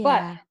person,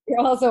 but Yeah. you're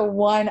also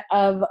one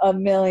of a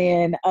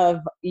million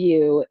of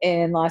you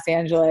in Los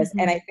Angeles.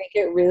 And I Mhm. think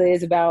it really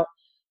is about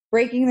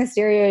breaking the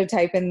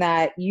stereotype in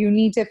that you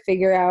need to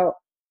figure out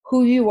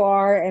who you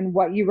are and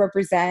what you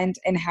represent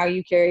and how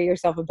you carry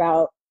yourself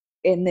about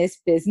in this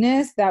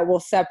business that will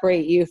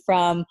separate you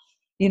from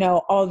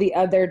all the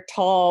other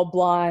tall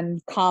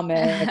blonde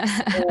comics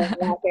in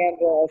Los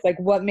Angeles. Like,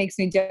 what makes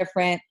me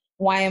different?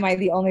 Why am I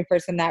the only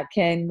person that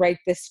can write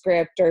this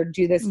script or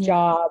do this Yeah.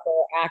 job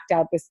or act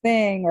out this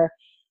thing or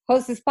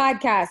host this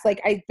podcast? Like,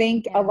 I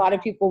think a Yeah. lot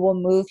of people will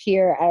move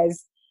here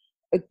as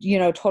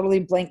totally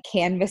blank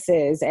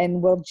canvases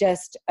and will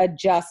just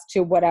adjust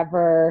to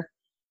whatever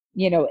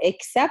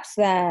accepts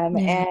them,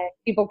 Yeah. and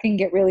people can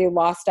get really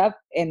lost up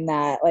in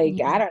that. Like, I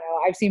Yeah. don't know,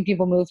 I've seen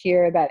people move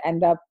here that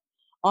end up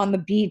on the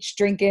beach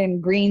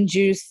drinking green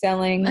juice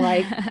selling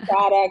like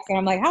products, and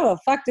I'm like, how the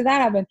fuck did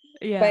that happen?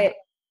 Yeah. But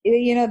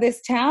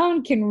this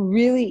town can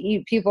really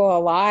eat people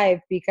alive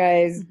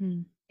because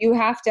Mhm. you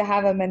have to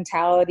have a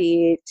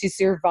mentality to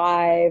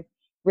survive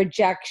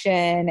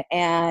rejection,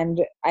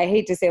 and I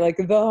hate to say like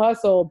the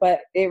hustle,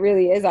 but it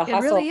really is a It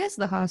hustle. really is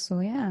the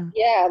hustle, yeah.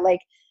 Yeah, like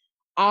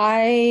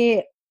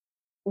I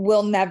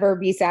will never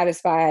be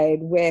satisfied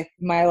with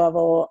my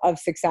level of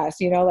success.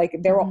 Like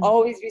there will Mhm.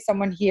 always be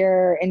someone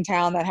here in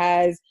town that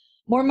has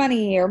more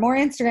money or more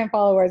Instagram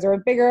followers or a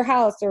bigger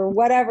house or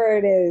whatever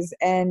it is.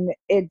 And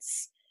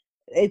it's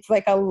it's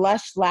like a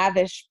lush,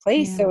 lavish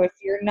place. So if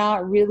you're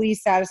not really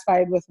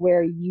satisfied with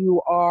where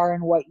you are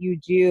and what you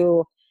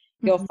do,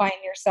 you'll find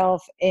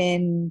yourself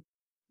in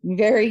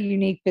very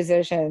unique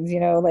positions.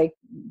 Like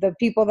the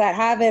people that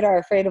have it are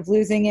afraid of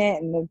losing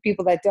it, and the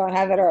people that don't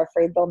have it are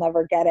afraid they'll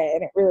never get it.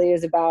 And it really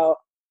is about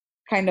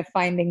kind of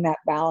finding that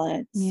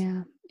balance.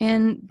 Yeah.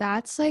 And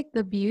that's like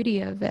the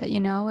beauty of it,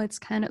 it's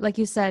kind of like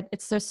you said,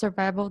 it's the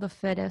survival of the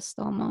fittest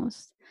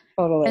almost.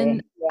 Totally.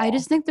 And I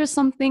just think there's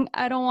something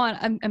I don't want,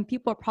 and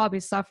people are probably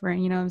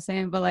suffering, you know what I'm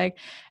saying? But like,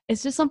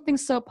 it's just something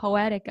so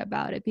poetic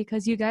about it,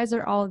 because you guys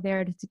are all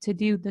there to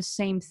do the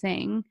same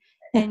thing.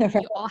 And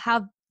you all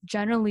have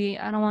generally,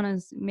 I don't want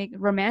to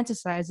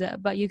romanticize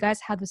it, but you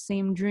guys have the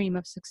same dream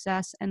of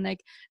success and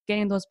like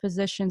getting those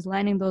positions,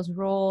 landing those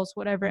roles,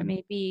 whatever it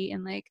may be.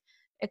 And like,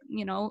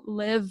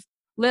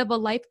 live a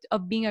life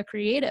of being a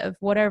creative,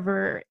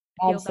 whatever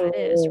field that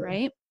is,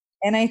 right?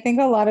 And I think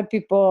a lot of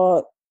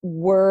people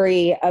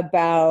worry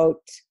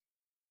about,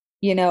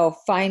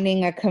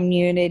 finding a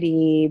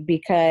community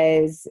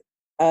because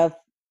of,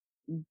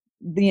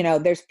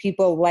 there's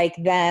people like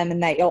them,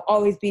 and that you'll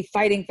always be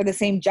fighting for the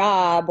same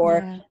job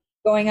or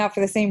going out for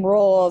the same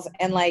roles.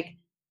 And like,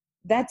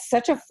 that's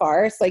such a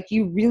farce. Like,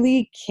 you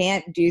really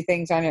can't do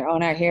things on your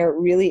own out here. It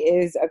really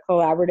is a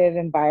collaborative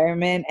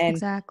environment. And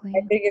exactly.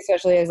 I think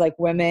especially as like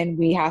women,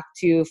 we have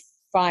to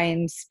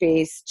find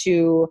space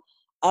to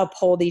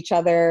uphold each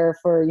other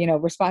for,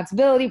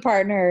 responsibility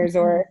partners,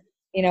 or,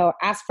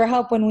 ask for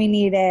help when we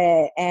need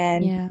it.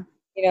 And,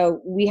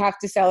 we have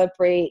to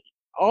celebrate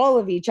all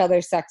of each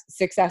other's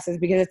successes,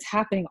 because it's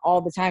happening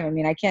all the time. I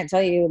mean, I can't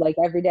tell you, like,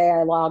 every day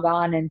I log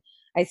on and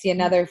I see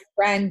another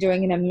friend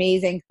doing an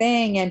amazing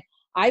thing, and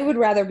I would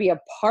rather be a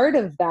part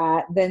of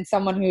that than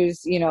someone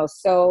who's,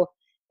 so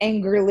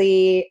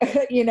angrily,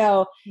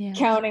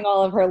 counting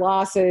all of her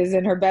losses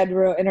in her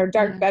bedroom, in her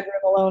dark bedroom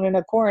alone in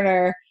a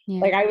corner.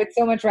 Like, I would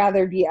so much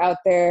rather be out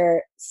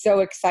there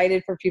so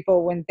excited for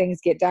people when things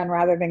get done,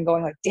 rather than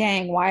going like,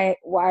 dang, why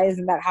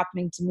isn't that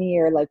happening to me?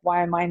 Or like,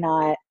 why am I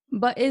not?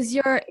 But is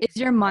your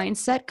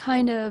mindset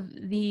kind of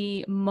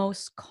the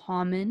most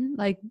common?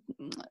 Like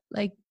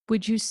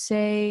would you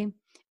say,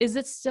 is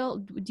it still,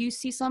 do you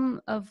see some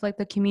of like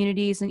the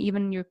communities and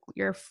even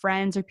your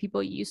friends or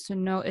people you used to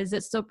know, is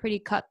it still pretty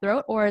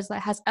cutthroat, or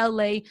has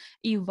LA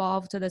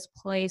evolved to this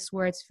place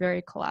where it's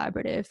very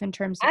collaborative in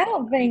terms of? I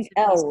don't think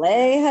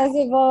LA has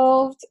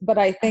evolved, but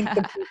I think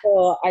the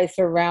people I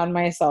surround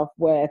myself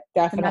with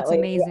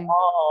definitely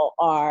all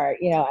are,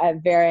 at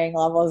varying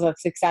levels of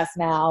success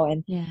now.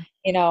 And,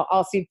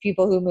 I'll see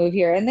people who move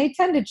here and they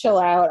tend to chill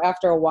out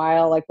after a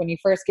while. Like, when you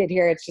first get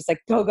here, it's just like,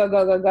 go, go,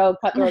 go, go, go,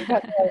 cutthroat,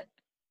 cutthroat.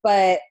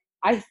 But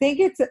I think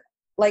it's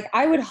like,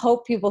 I would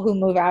hope people who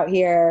move out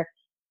here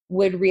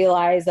would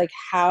realize like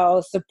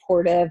how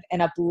supportive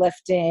and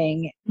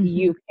uplifting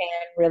you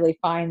can really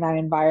find that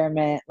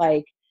environment.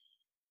 Like,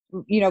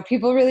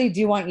 people really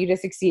do want you to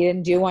succeed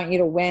and do want you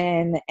to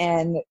win.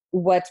 And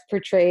what's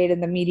portrayed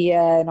in the media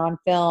and on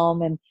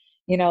film, and,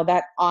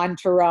 that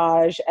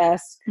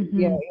Entourage-esque,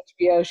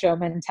 HBO show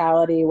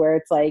mentality where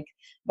it's like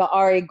the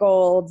Ari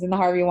Golds and the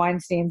Harvey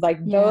Weinsteins, like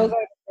those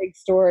are the big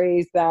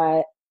stories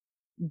that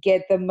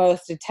get the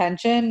most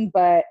attention.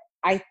 But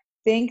I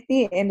think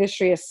the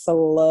industry is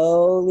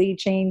slowly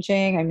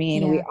changing. I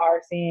mean, we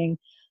are seeing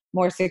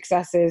more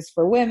successes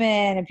for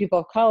women and people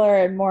of color,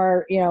 and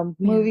more,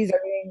 movies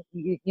are being,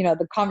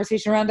 the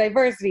conversation around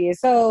diversity is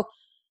so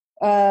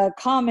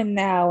common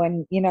now.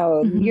 And,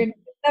 you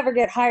never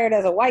get hired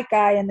as a white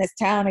guy in this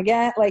town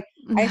again. Like,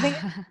 I think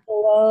it's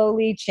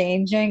slowly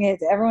changing.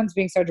 Everyone's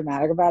being so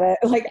dramatic about it,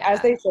 like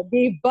as they should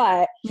be.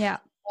 But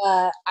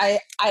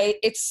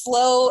it's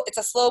slow. It's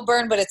a slow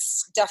burn, but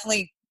it's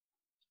definitely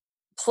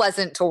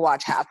pleasant to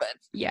watch happen.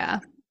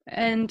 Yeah.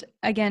 And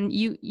again,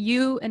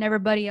 you and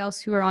everybody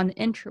else who are on the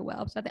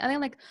interwebs, I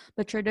think like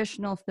the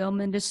traditional film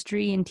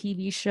industry and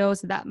TV shows,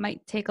 that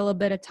might take a little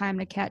bit of time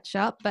to catch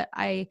up. But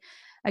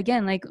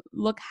again, like,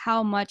 look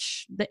how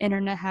much the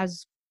internet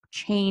has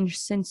changed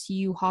since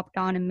you hopped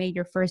on and made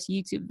your first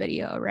YouTube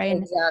video, right?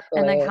 Exactly.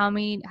 And like how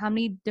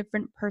many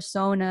different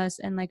personas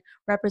and like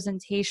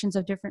representations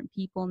of different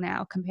people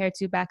now compared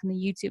to back in the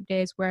YouTube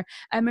days, where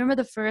I remember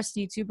the first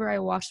YouTuber I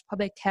watched,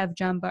 probably Kev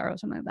Jumba or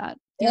something like that.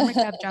 Do you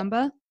remember Kev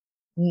Jumba?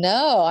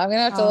 No, I'm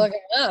gonna have to look him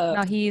up.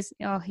 No, he's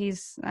a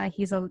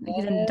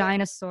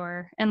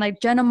dinosaur. And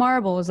like Jenna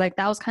Marbles, like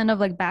that was kind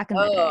of like back in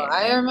the day. Right?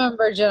 I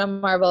remember Jenna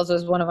Marbles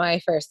was one of my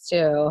first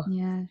too.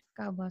 Yeah,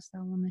 God bless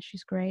that woman.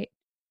 She's great.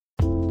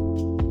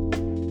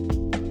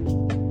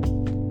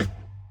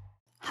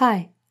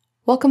 Hi,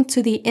 welcome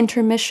to the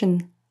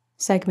intermission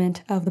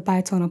segment of the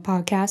Bitono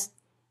podcast.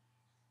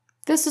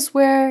 This is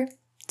where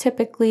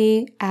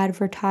typically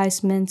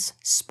advertisements,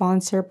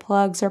 sponsor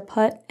plugs are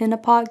put in a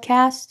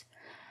podcast.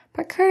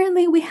 But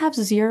currently we have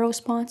 0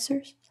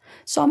 sponsors.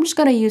 So I'm just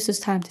going to use this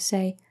time to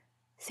say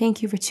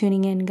thank you for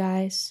tuning in,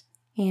 guys.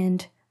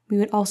 And we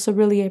would also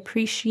really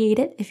appreciate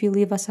it if you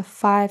leave us a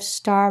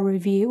 5-star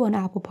review on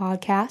Apple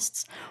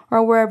Podcasts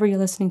or wherever you're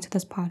listening to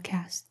this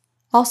podcast.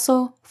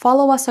 Also,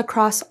 follow us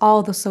across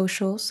all the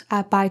socials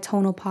at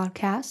Bitono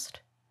Podcast.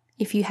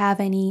 If you have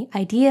any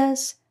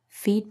ideas,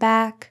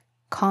 feedback,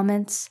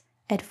 comments,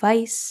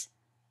 advice,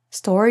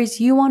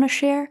 stories you want to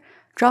share,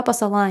 drop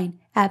us a line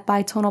at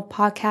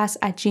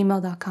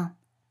bitonalpodcast@gmail.com.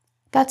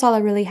 That's all I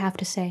really have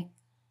to say.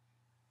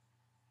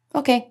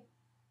 Okay,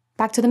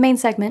 back to the main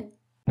segment.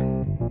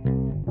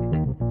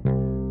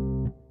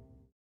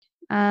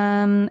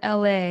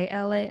 LA.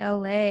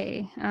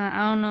 I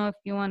don't know if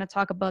you want to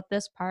talk about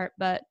this part,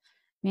 but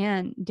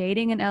man,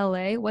 dating in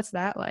LA, what's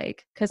that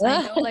like? Because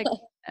I know, like,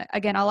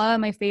 again, a lot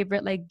of my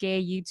favorite like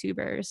gay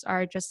YouTubers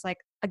are just like,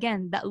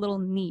 again, that little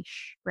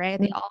niche, right?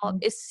 They all,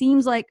 it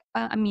seems like,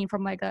 I mean,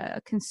 from like a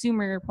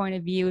consumer point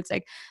of view, it's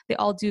like they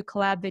all do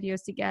collab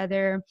videos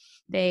together.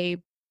 They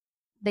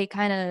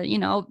kind of,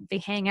 they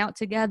hang out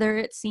together,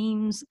 it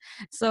seems.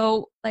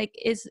 So like,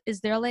 is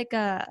there like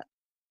what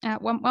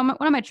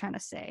am I trying to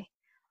say?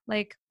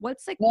 Like,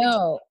 what's like the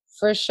No,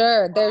 for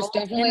sure. There's world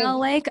in definitely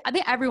LA? I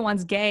think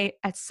everyone's gay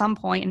at some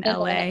point in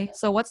LA.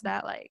 So what's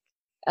that like?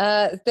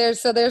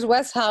 there's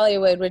West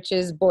Hollywood, which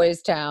is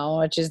Boys Town,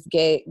 which is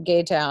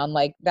gay town.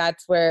 Like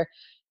that's where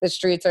the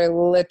streets are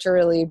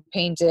literally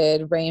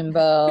painted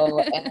rainbow,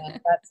 and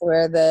that's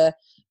where the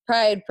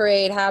Pride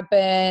Parade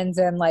happens,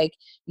 and like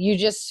you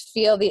just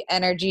feel the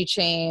energy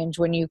change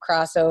when you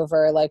cross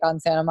over like on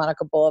Santa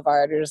Monica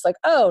Boulevard. You're just like,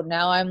 oh,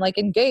 now I'm like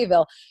in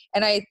Gayville,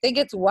 and I think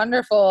it's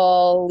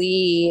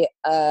wonderfully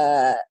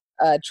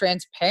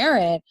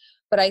transparent,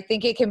 but I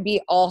think it can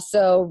be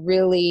also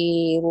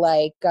really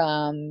like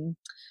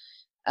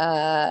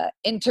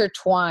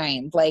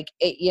intertwined. Like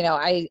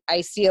it,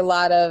 I see a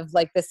lot of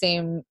like the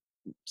same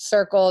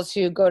circles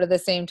who go to the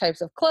same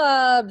types of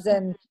clubs,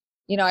 and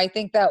I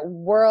think that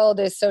world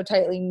is so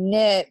tightly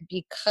knit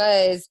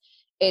because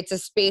it's a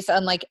space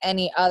unlike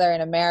any other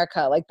in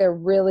America. Like there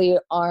really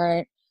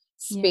aren't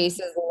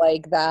spaces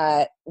like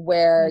that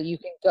where you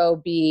can go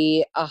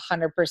be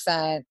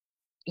 100%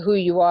 who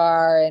you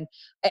are,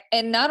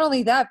 and not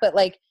only that, but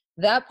like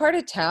that part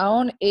of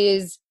town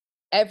is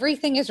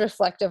everything is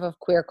reflective of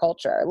queer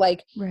culture.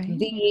 Like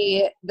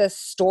the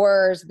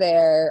stores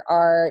there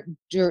are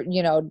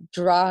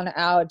drawn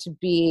out to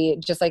be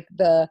just like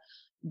the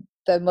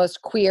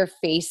most queer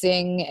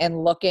facing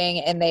and looking,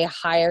 and they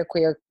hire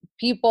queer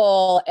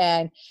people,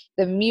 and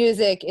the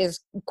music is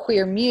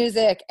queer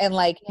music, and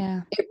like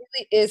it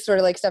really is sort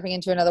of like stepping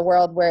into another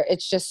world where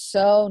it's just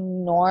so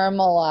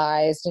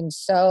normalized and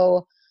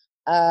so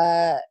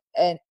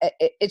and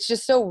it's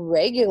just so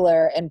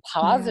regular and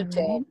positive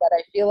that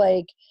I feel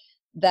like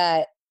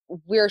that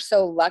we're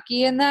so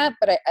lucky in that.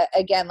 But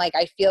again, like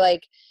I feel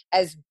like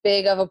as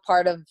big of a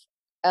part of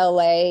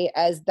LA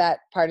as that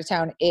part of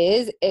town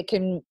is, it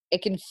can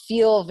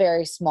feel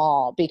very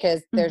small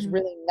because there's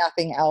really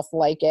nothing else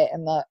like it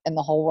in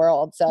the whole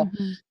world. So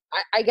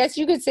I guess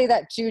you could say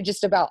that too,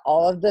 just about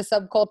all of the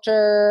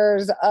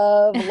subcultures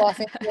of Los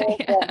Angeles.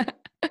 Like,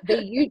 the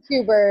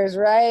YouTubers,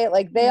 right?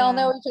 Like they all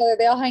know each other.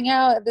 They all hang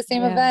out at the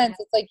same events.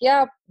 It's like,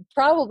 yeah,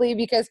 probably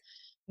because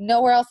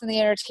nowhere else in the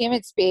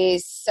entertainment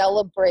space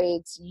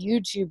celebrates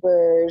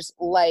YouTubers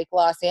like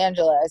Los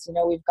Angeles.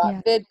 We've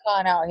got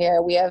VidCon out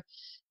here. We have,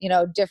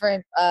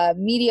 different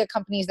media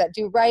companies that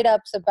do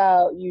write-ups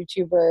about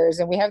YouTubers,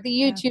 and we have the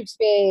YouTube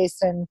space,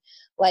 and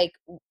like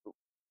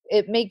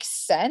it makes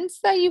sense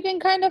that you can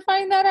kind of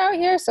find that out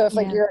here. So if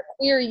like you're a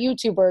queer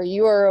YouTuber,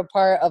 you are a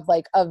part of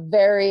like a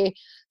very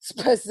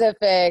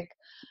specific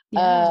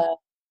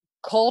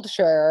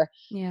culture.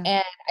 And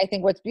I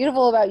think what's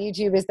beautiful about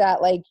YouTube is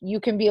that like you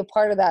can be a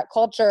part of that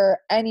culture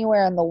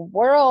anywhere in the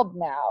world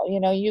now.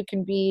 You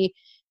can be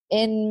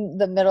in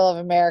the middle of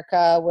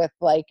America with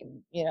like,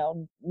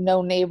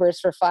 no neighbors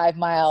for 5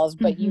 miles,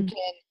 but you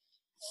can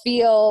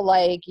feel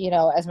like,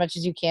 as much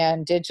as you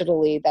can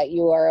digitally, that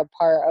you are a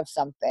part of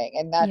something.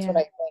 And that's what I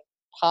think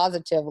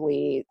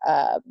positively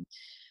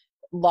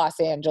Los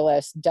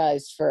Angeles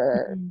does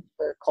for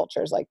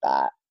cultures like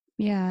that.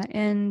 Yeah.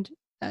 And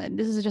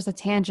this is just a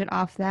tangent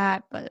off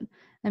that, but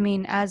I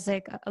mean, as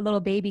like a little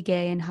baby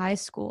gay in high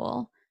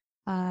school,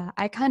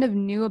 I kind of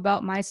knew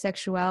about my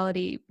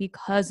sexuality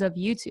because of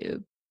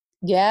YouTube.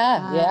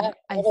 Yeah.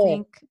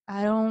 Totally.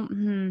 I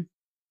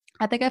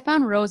think I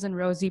found Rose and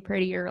Rosie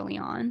pretty early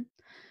on.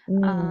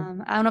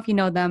 I don't know if you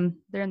know them.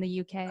 They're in the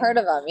UK. Heard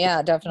of them.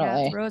 Yeah,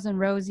 definitely. Yeah, Rose and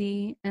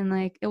Rosie. And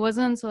like, it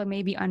wasn't until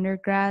maybe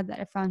undergrad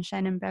that I found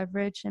Shannon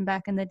Beveridge. And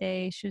back in the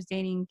day, she was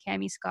dating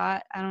Cammie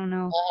Scott. I don't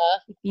know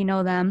if you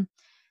know them.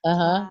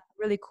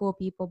 Really cool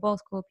people,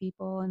 both cool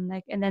people. And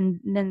like, and then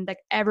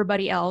like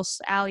everybody else,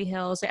 Allie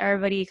Hills,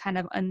 everybody kind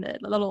of in the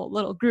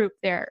little group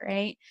there.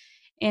 Right.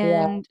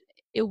 And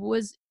it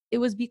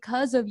was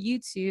because of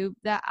YouTube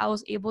that I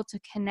was able to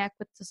connect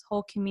with this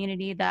whole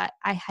community that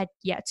I had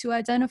yet to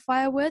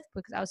identify with,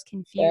 because I was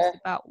confused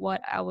about what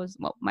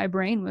my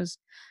brain was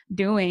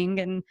doing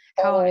and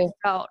how I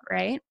felt,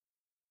 right?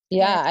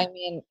 Yeah, I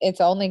mean, it's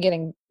only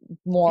getting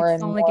more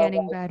and more. It's only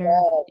getting better.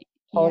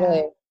 Totally.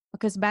 Yeah.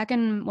 Because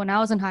when I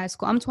was in high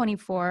school, I'm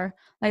 24,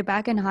 like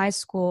back in high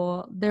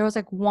school, there was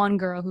like one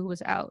girl who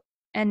was out.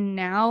 And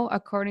now,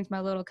 according to my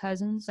little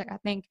cousins, like I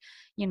think,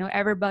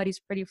 everybody's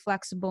pretty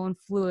flexible and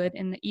fluid,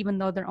 and even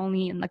though they're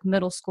only in like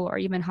middle school or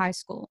even high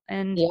school.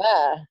 And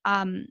Yeah.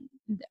 um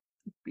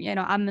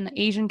I'm an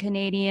Asian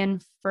Canadian,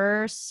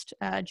 first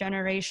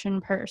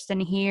generation person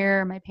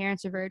here. My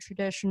parents are very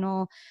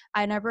traditional.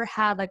 I never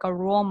had like a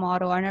role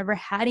model. I never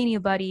had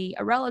anybody,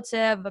 a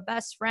relative, a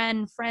best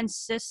friend, friend's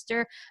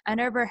sister. I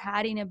never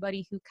had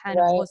anybody who kind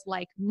of Right. was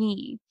like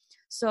me.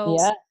 So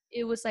Yeah.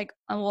 it was like,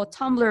 well,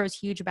 Tumblr was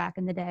huge back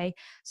in the day.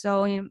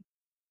 So,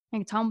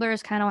 like Tumblr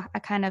is I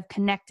kind of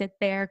connected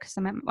there because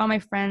one of my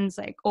friends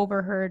like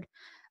overheard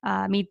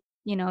me,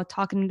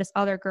 talking to this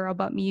other girl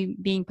about me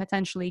being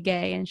potentially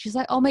gay, and she's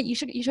like, "Oh, mate, you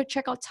should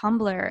check out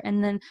Tumblr."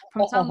 And then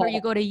from Tumblr, you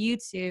go to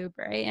YouTube,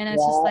 right? And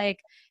it's just Yeah. like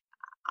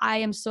I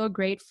am so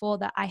grateful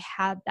that I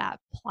had that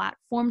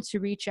platform to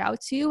reach out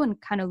to and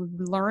kind of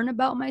learn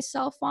about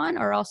myself on,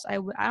 or else I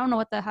don't know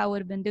what the hell I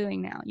would have been doing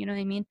now. You know what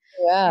I mean?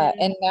 Yeah.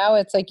 And And now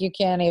it's like you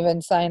can't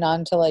even sign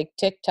on to like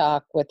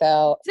TikTok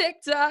without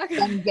TikTok,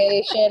 some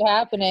gay shit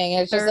happening.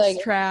 It's just like,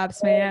 thirst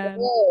traps, man.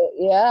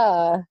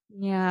 yeah.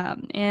 Yeah.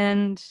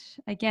 And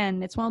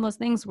again, it's one of those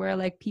things where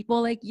like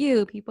people like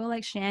you, people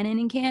like Shannon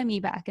and Cami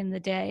back in the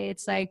day,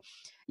 it's like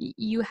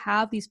you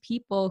have these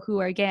people who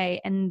are gay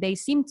and they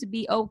seem to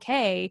be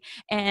okay.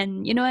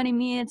 And you know what I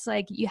mean? It's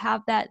like you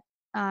have that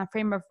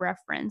frame of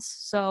reference.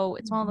 So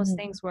it's one of those Mhm.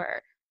 things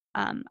where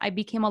I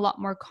became a lot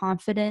more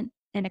confident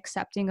and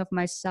accepting of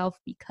myself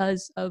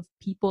because of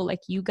people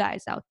like you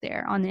guys out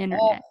there on the Oh,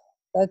 internet.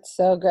 that's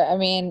so good. I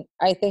mean,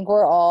 I think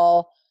we're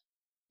all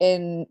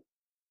in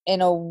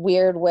a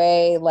weird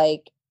way,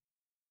 like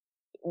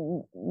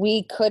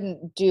we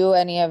couldn't do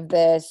any of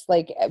this.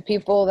 Like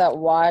people that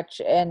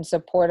watch and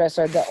support us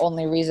are the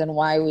only reason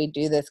why we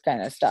do this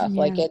kind of stuff.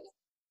 Like Yeah.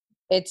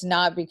 it's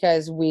not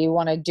because we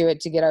want to do it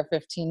to get our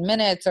 15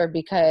 minutes or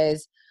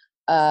because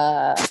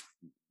uh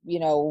you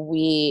know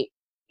we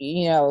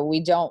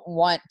we don't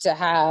want to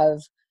have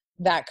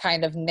that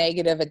kind of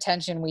negative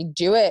attention. We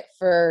do it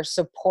for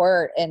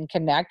support and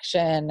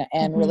connection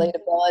and Hmm.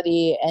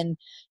 relatability and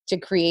to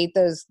create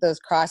those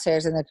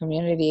crosshairs in the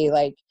community.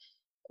 Like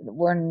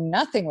we're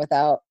nothing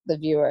without the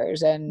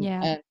viewers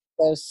Yeah. and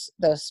those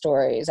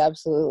stories.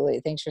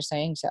 Absolutely. Thanks for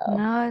saying so.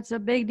 No, it's a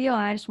big deal.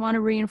 I just want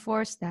to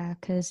reinforce that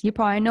because you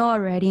probably know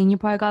already and you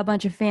probably got a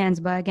bunch of fans.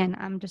 But again,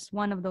 I'm just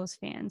one of those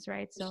fans,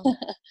 right? So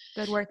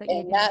good work that you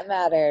And do. that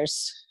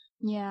matters.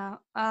 Yeah.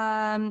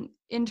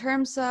 In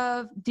terms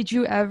of, did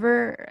you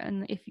ever,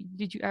 and if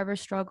did you ever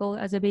struggle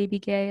as a baby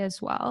gay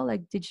as well?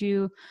 Like,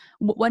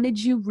 when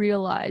did you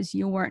realize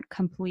you weren't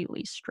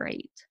completely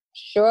straight?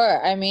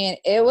 Sure. I mean,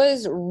 it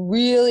was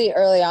really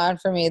early on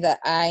for me that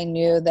I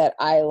knew that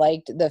I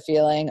liked the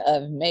feeling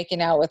of making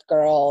out with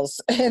girls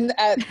and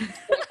at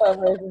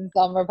sleepovers and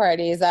summer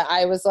parties. That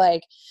I was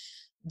like,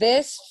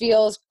 this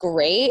feels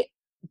great,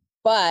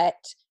 but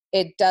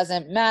it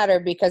doesn't matter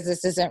because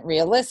this isn't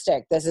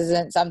realistic. This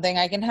isn't something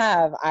I can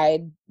have.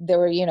 There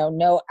were,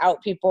 no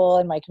out people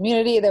in my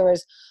community. There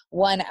was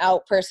one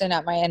out person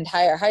at my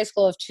entire high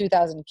school of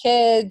 2,000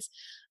 kids.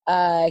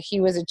 He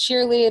was a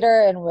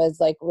cheerleader and was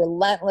like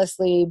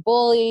relentlessly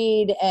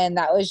bullied, and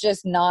that was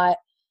just not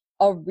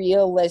a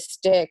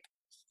realistic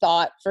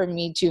thought for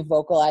me to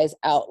vocalize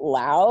out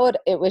loud.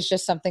 It was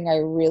just something I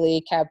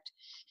really kept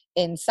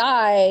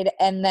inside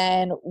and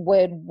then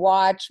would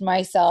watch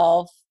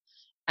myself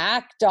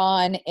act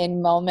on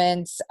in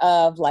moments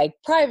of like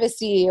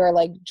privacy or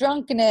like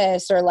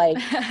drunkenness or like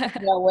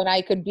when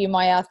I could be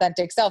my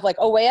authentic self, like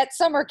away at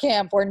summer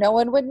camp where no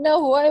one would know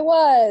who I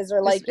was,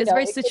 or like It's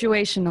very it could,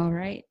 situational,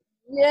 right?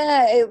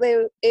 yeah,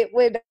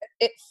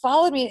 it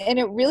followed me. And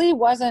it really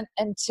wasn't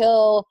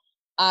until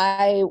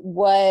I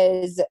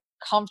was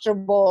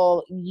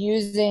comfortable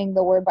using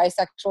the word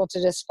bisexual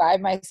to describe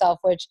myself,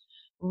 which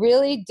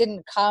really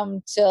didn't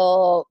come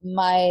till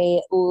my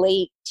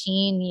late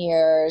teen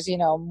years,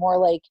 more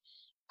like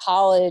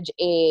college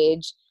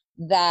age,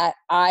 that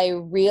I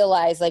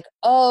realized like,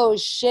 oh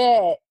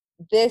shit,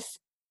 this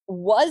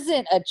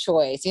wasn't a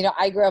choice.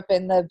 I grew up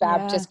in the Yeah.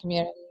 Baptist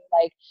community,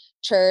 like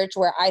church,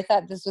 where I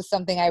thought this was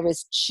something I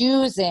was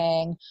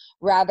choosing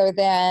rather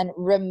than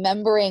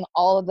remembering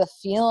all of the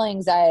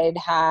feelings I'd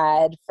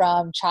had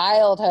from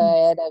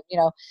childhood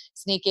of,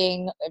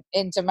 sneaking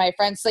into my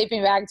friend's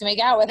sleeping bag to make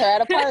out with her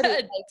at a party.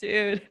 Like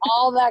Dude.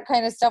 all that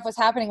kind of stuff was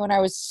happening when I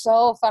was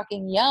so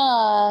fucking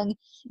young.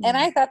 And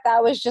Yeah. I thought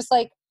that was just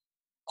like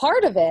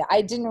part of it.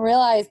 I didn't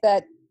realize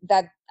that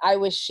I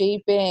was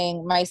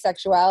shaping my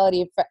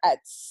sexuality at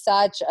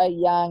such a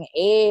young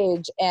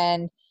age.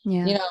 And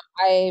Yeah.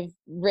 I've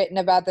written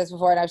about this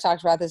before and I've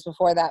talked about this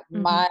before, that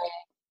Hmm. my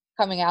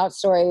coming out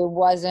story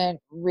wasn't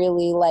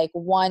really like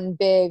one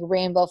big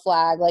rainbow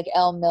flag like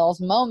Elle Mills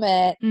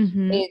moment.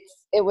 Hmm.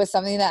 It was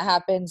something that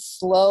happened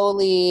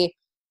slowly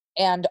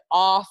and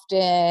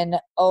often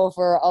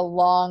over a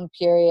long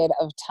period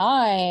of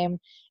time.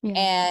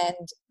 Yeah.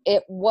 And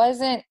it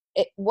wasn't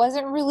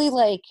really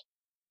like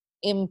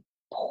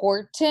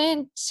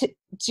important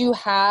to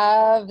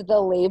have the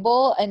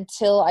label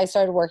until I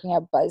started working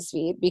at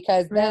BuzzFeed,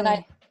 because then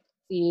I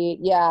Really? see,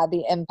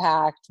 the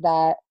impact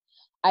that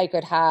I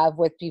could have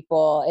with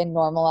people in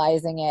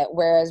normalizing it.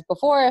 Whereas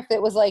before, if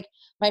it was like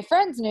my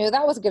friends knew,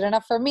 that was good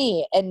enough for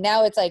me. And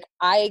now it's like,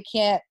 I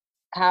can't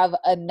have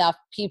enough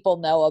people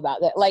know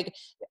about it. Like,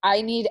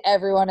 I need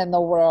everyone in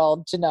the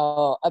world to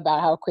know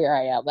about how queer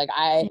I am. Like,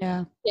 I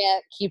Yeah.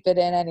 can't keep it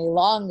in any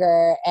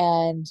longer.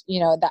 And,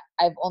 you know, that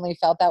I've only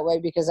felt that way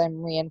because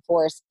I'm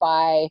reinforced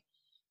by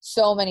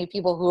so many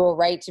people who will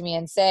write to me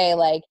and say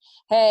like,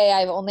 hey,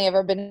 I've only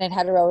ever been in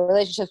hetero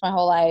relationships my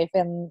whole life.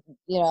 And,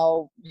 you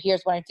know,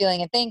 here's what I'm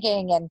feeling and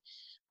thinking. And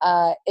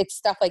it's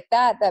stuff like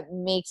that that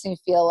makes me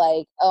feel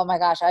like, oh my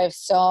gosh, I have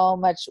so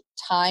much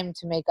time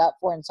to make up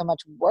for and so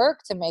much work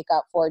to make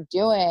up for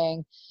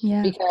doing,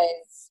 Yeah.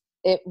 because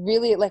it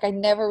really, like, I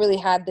never really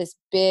had this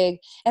big,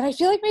 and I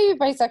feel like maybe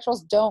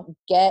bisexuals don't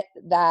get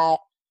that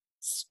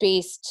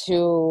space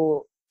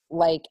to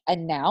like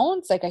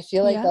announce. Like, I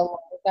feel like a Yeah. lot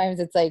of times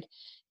it's like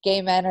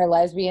gay men or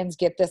lesbians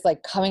get this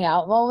like coming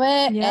out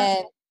moment, Yeah.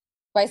 and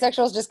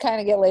bisexuals just kind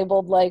of get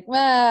labeled like,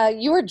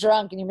 you were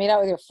drunk and you made out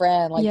with your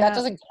friend. Like, that Yeah.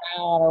 doesn't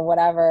count or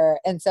whatever.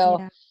 And so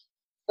Yeah.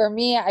 for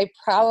me, I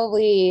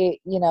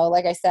probably, you know,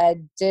 like I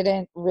said,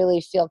 didn't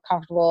really feel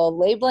comfortable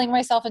labeling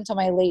myself until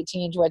my late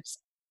teens, which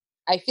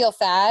I feel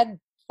sad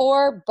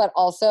for, but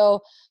also,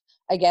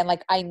 again,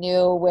 like, I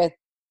knew with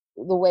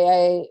the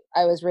way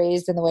I was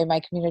raised and the way my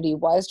community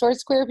was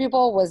towards queer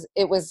people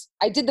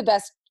I did the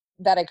best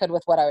that I could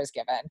with what I was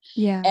given.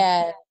 Yeah.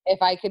 And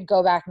if I could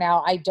go back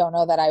now, I don't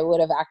know that I would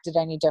have acted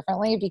any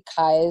differently,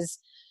 because,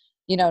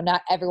 you know,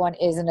 not everyone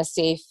is in a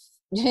safe,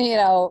 you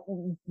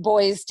know,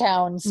 boys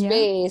town Yeah.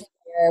 space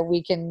where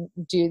we can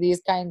do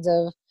these kinds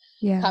of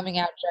Yeah. coming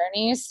out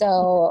journeys.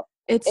 So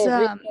It's it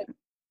really is,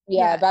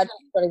 yeah, yeah. about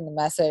just spreading the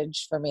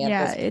message for me at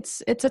Yeah, this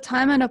point. it's a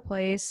time and a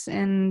place,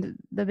 and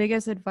the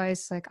biggest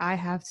advice like I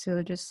have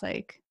to just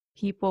like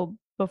people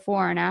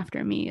before and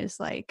after me is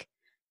like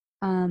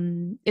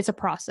it's a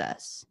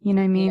process. You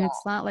know what I mean? Yeah.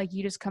 It's not like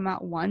you just come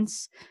out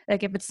once.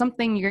 Like if it's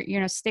something you're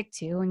gonna stick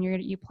to and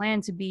you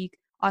plan to be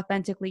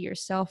authentically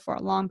yourself for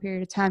a long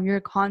period of time,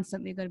 you're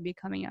constantly going to be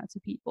coming out to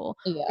people.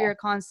 Or Yeah. you're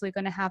constantly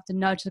going to have to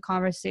nudge the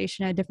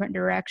conversation a different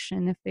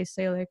direction if they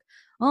say like,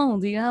 oh,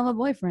 do you have a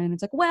boyfriend?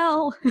 It's like,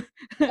 well,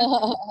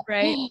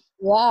 right.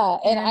 Yeah,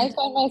 and I And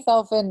find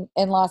myself in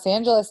Los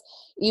Angeles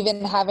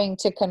even having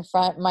to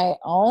confront my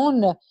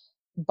own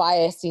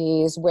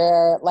biases,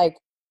 where like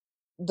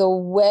the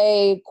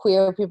way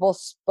queer people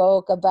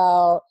spoke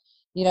about,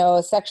 you know,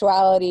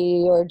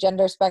 sexuality or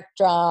gender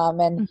spectrum,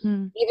 and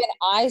mhm, even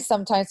I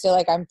sometimes feel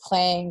like I'm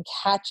playing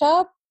catch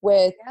up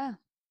with yeah.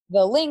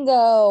 the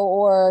lingo,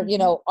 or, you Mhm,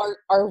 know,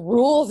 our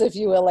rules, if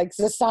you will, like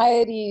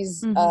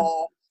society's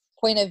mhm,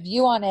 point of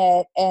view on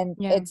it. And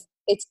yeah.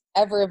 it's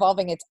ever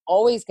evolving. It's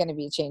always going to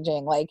be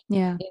changing. Like,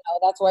 Yeah. you know,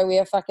 that's why we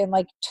have fucking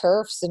like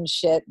turfs and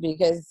shit,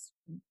 because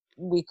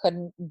we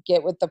couldn't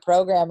get with the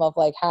program of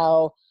like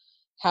how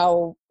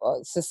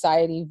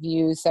society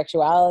views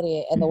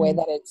sexuality and the way Mhm.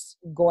 that it's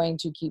going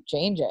to keep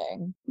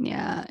changing.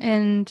 Yeah,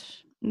 and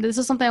this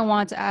is something I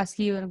wanted to ask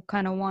you in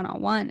kind of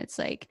one-on-one. It's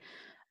like,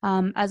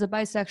 as a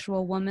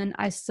bisexual woman,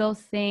 I still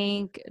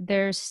think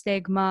there's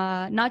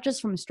stigma, not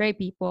just from straight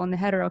people in the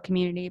hetero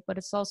community, but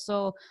it's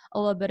also a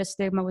little bit of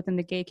stigma within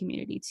the gay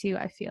community too,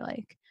 I feel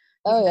like.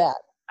 Oh Because,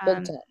 yeah, big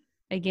um, time.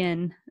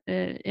 again,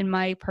 in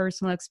my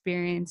personal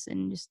experience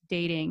and just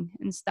dating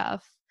and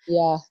stuff,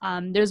 Yeah,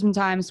 there's been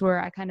times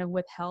where I kind of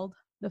withheld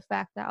the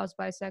fact that I was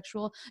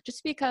bisexual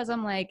just because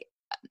I'm like,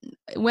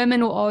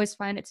 women will always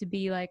find it to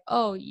be like,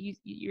 oh,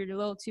 you're a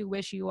little too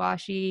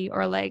wishy-washy,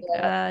 or like,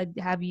 yeah,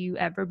 have you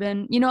ever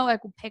been, you know,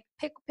 like pick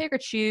or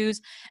choose.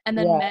 And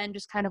then yeah, men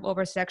just kind of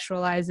over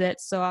sexualize it,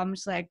 so I'm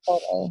just like,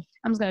 totally.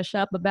 I'm just gonna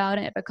shut up about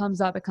it. If it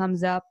comes up, it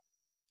comes up.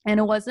 And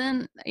it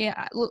wasn't,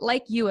 yeah,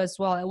 like you as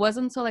well, it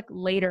wasn't until like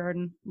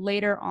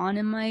later on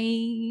in my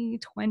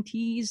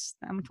 20s,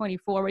 I'm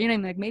 24, but you know,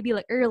 like maybe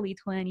like early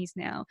 20s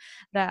now,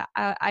 that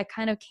I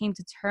kind of came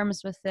to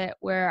terms with it,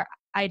 where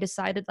I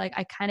decided like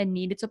I kind of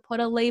needed to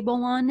put a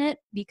label on it Right.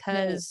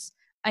 because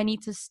I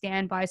need to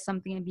stand by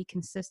something and be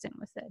consistent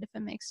with it, if it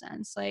makes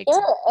sense. Like,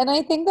 Sure, and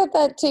I think that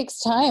that takes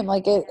time.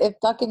 Like, it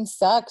fucking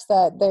sucks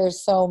that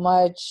there's so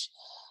much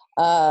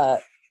uh,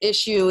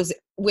 issues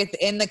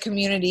within the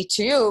community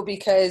too,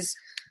 because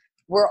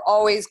we're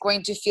always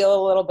going to feel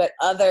a little bit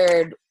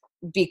othered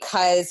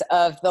because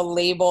of the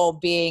label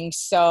being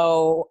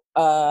so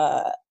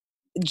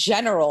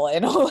general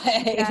in a way.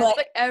 yeah, it's Like,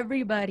 like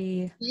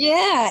everybody.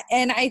 yeah,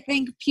 and I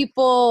think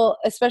people,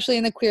 especially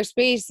in the queer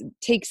space,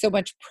 take so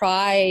much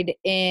pride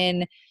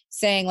in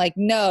saying like,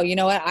 no, you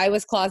know what, I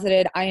was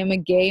closeted, I am a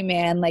gay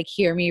man, like,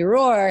 hear me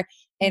roar.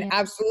 And Yeah.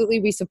 absolutely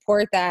we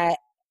support that.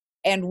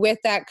 And with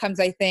that comes,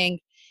 I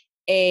think,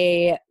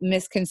 a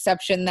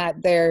misconception that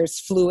there's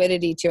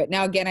fluidity to it.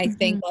 Now, again, I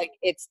think Hmm. like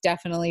it's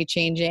definitely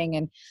changing.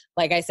 And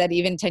like I said,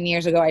 even 10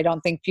 years ago, I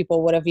don't think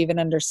people would have even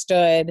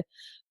understood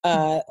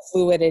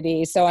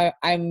fluidity. So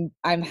I'm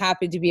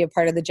happy to be a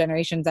part of the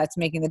generations that's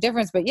making the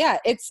difference. But yeah,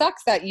 it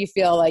sucks that you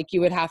feel like you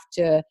would have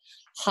to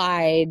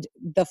hide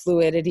the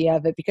fluidity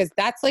of it, because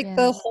that's like Yeah.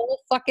 the whole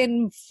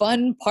fucking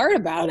fun part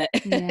about it.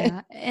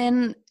 Yeah.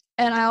 And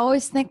And I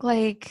always think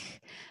like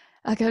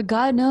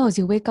God knows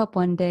you wake up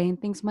one day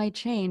and things might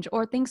change,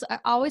 or things. I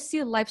always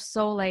see life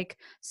so like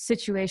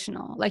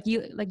situational. Like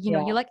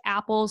Yeah. you like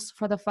apples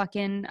for the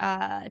fucking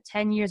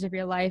 10 years of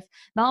your life.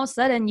 And all of a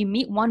sudden you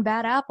meet one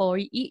bad apple, or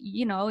you eat,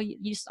 you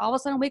just all of a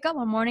sudden wake up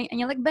one morning and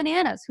you're like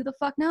bananas. Who the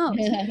fuck knows,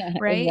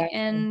 right?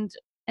 Exactly.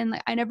 And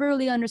like, I never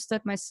really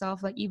understood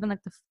myself, like even like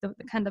the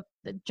kind of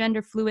the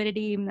gender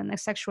fluidity and then the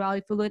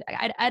sexuality fluid.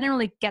 I didn't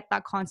really get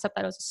that concept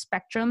that it was a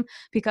spectrum,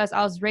 because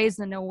I was raised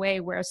in a way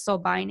where it's so Sure.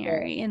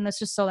 binary and it's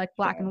just so like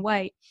black Sure. and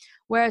white.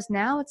 Whereas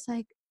now it's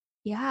like,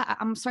 yeah,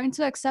 I'm starting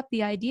to accept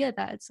the idea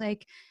that it's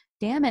like,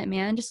 damn it,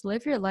 man, just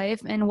live your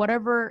life, and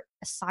whatever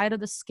side of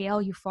the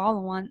scale you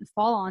fall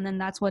on, and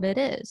that's what it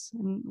is,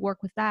 and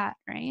work with that,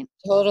 right?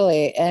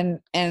 Totally. And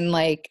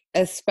like,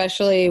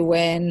 especially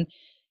when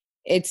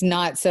it's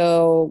not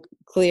so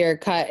clear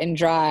cut and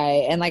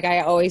dry. And like,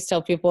 I always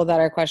tell people that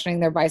are questioning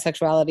their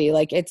bisexuality,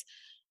 like, it's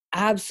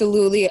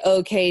absolutely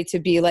okay to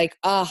be like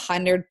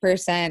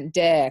 100%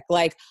 dick.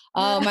 Like,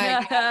 oh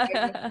my God, I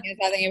can't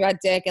stop thinking about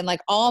dick. And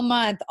like all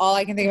month, all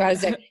I can think about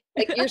is dick.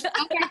 Like, you're still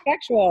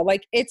bisexual.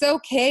 Like, it's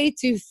okay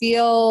to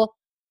feel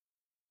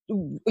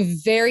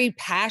very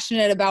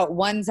passionate about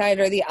one side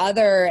or the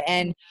other.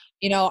 And,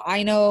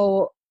 I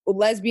know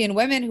lesbian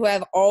women who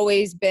have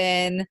always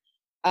been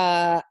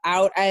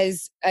out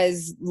as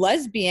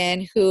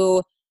lesbian,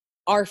 who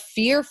are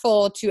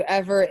fearful to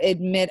ever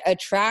admit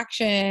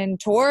attraction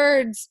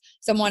towards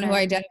someone who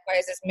Right.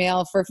 identifies as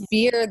male, for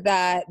fear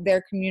that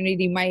their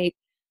community might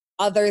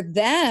other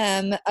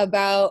them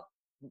about,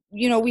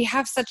 we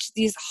have such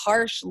these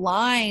harsh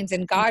lines,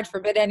 and God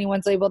forbid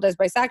anyone's labeled as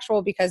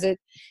bisexual, because it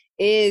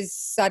is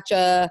such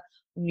a,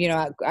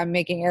 I'm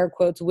making air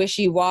quotes,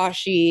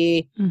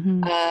 wishy-washy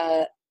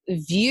Mm-hmm.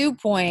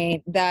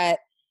 viewpoint that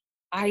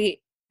I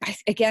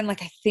again,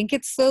 like, I think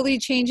it's slowly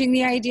changing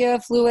the idea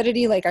of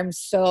fluidity. Like, I'm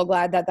so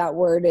glad that that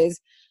word is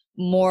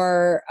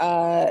more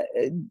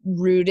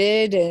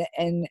rooted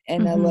and a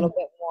Mm-hmm. little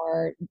bit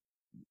more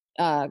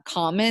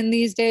common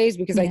these days,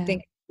 because I Yeah.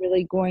 think it's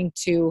really going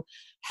to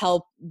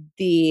help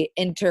the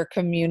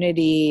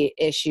inter-community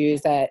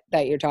issues that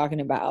you're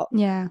talking about.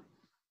 Yeah.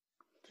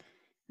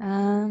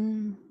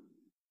 Um,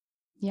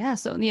 yeah.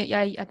 So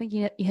I think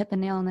you hit the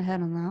nail on the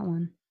head on that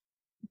one.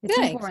 It's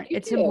Thanks. important. You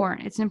It's too.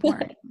 important. It's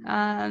important.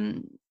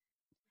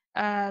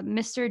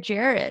 Mr.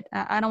 Jared.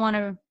 I don't want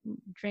to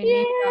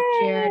name drop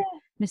Jared.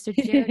 Mr.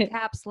 Jared Yeah.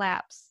 Cap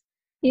Slaps.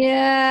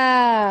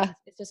 Yeah.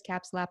 It's just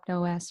Cap Slapped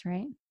OS,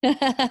 right?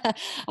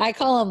 I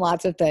call him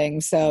lots of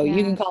things, so you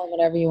can Yeah. call him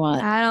whatever you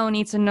want. I don't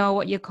need to know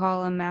what you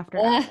call him after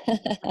hours.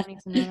 I don't need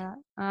to know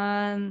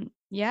that.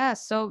 Yeah.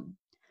 So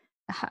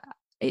h-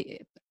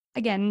 it-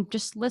 again,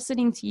 just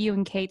listening to you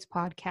and Kate's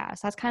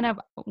podcast, that's kind of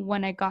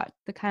when I got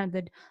the kind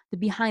of the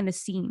behind the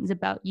scenes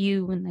about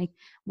you, and like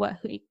what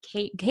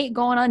Kate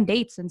going on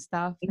dates and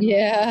stuff, and like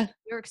Yeah.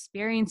 your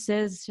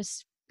experiences,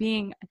 just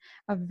being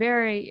a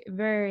very,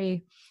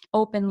 very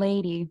open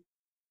lady.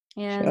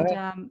 And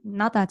Sure.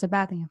 not that it's a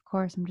bad thing, of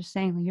course. I'm just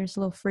saying, like, you're just a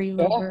little free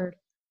little Sure. bird.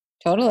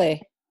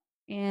 Totally.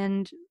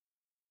 And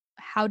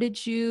how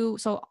did you,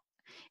 so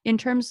in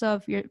terms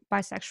of your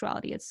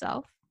bisexuality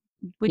itself,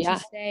 would you Yeah.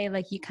 say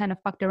like you kind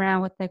of fucked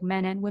around with like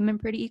men and women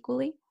pretty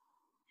equally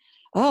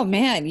Oh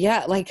man.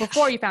 Yeah. Like,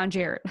 before you found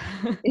Jared?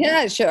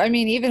 yeah, sure. I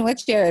mean, even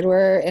with Jared,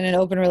 we're in an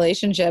open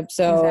relationship,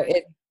 so Exactly.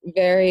 it's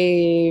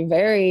very,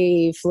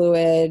 very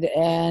fluid.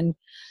 And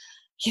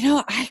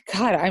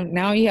God, I'm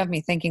you have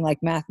me thinking like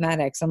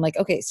mathematics. I'm like,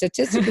 okay,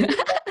 statistically,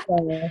 you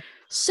know,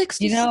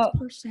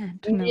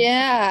 66%. No.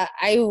 yeah,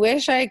 I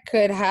wish I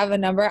could have a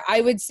number.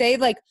 I would say,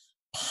 like,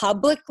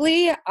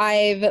 publicly,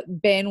 I've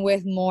been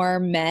with more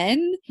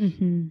men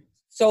Mm-hmm.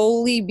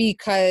 solely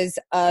because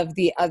of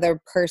the other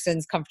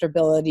person's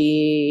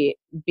comfortability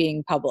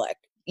being public.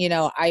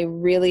 I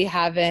really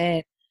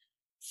haven't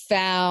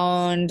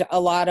found a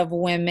lot of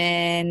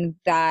women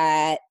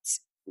that,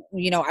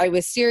 I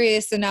was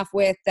serious enough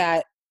with,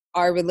 that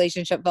our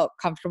relationship felt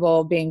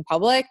comfortable being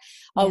public.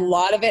 A Yeah.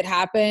 lot of it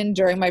happened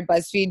during my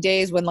BuzzFeed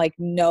days when like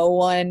no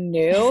one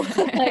knew.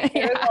 Like,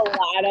 there was Yeah. a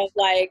lot of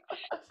like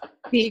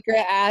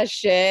secret ass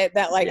shit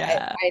that like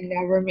Yeah. I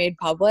never made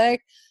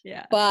public.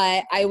 Yeah.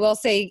 But I will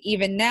say,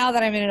 even now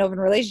that I'm in an open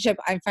relationship,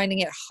 I'm finding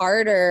it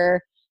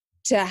harder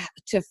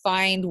to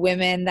find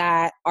women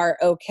that are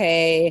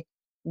okay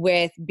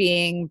with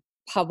being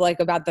public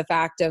about the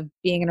fact of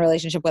being in a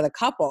relationship with a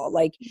couple.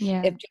 Like, Yeah.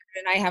 if Jared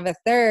and I have a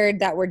third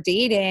that we're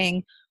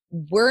dating,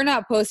 we're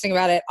not posting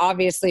about it,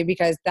 obviously,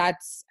 because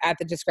that's at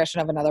the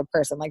discretion of another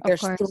person. Like, Of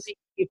there's course. 3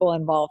 people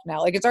involved now.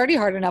 Like, it's already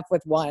hard enough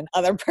with one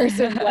other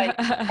person. Like,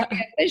 are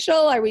we official?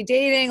 Are we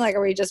dating? Like,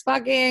 are we just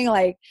fucking?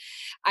 Like,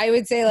 I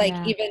would say, like,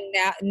 Yeah. even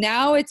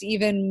now it's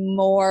even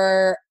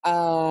more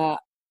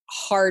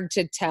hard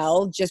to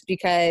tell, just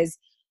because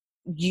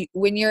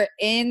when you're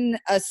in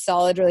a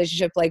solid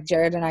relationship like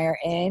Jared and I are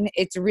in,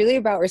 it's really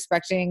about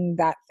respecting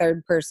that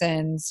third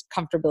person's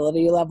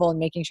comfortability level and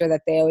making sure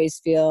that they always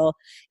feel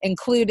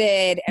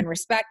included and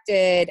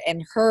respected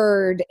and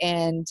heard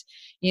and,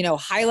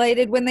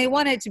 highlighted when they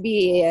want it to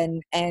be.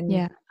 And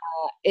Yeah.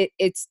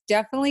 it's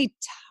definitely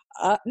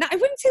no, I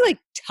wouldn't say like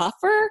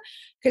tougher,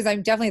 because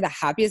I'm definitely the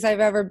happiest I've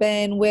ever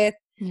been with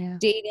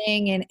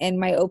dating and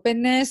my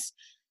openness.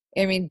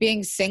 I mean,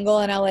 being single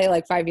in LA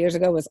like 5 years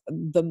ago was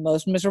the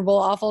most miserable,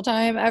 awful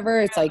time ever.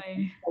 It's like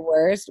the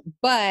worst.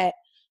 But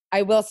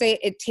I will say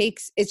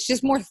it's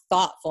just more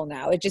thoughtful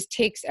now. It just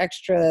takes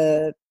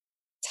extra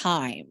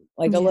time,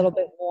 like a little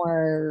bit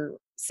more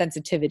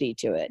sensitivity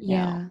to it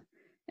now.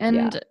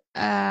 And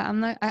I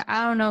don't know I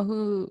don't know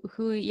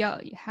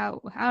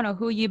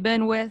who you've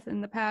been with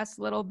in the past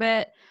little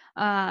bit,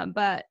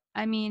 but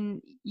I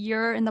mean,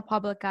 you're in the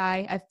public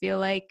eye. I feel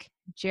like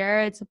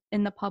Jared's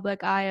in the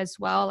public eye as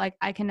well. Like,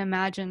 I can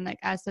imagine, like,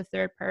 as the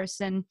third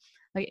person,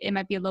 like, it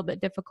might be a little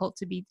bit difficult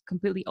to be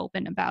completely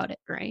open about it,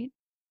 right?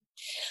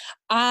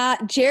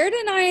 Jared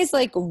and I's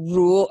like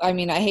rule. I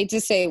mean, I hate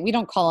to say, we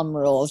don't call them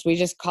rules. We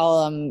just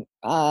call them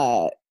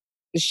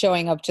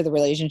showing up to the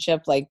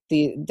relationship, like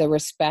the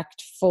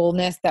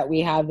respectfulness that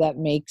we have that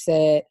makes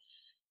it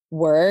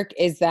work,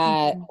 is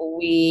that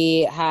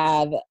we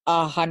have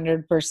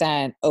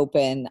 100%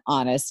 open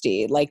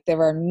honesty. Like,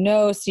 there are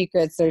no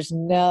secrets. There's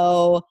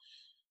no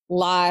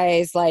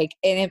lies, like,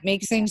 and it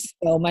makes things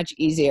so much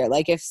easier.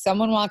 Like, if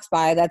someone walks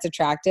by that's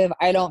attractive,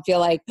 I don't feel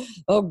like,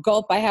 oh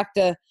gulp, I have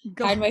to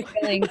hide my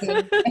feelings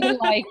and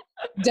like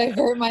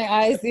divert my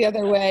eyes the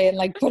other way and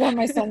like put on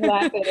my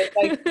sunglasses.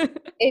 Like,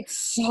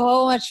 it's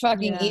so much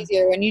fucking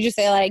easier when you just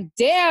say like,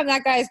 damn,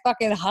 that guy's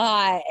fucking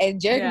hot,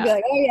 and Jared can be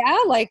like, oh yeah,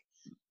 like,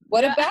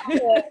 what about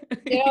it?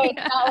 You know,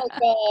 it's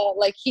not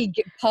like he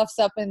puffs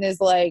up and is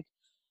like,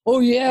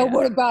 oh yeah,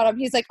 what about him?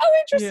 He's like, oh,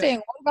 interesting.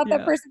 What about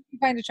that person you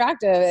find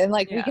attractive? And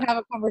like, we can have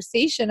a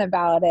conversation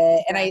about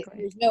it. And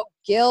there's no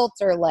guilt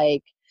or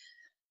like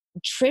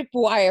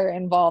tripwire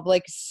involved.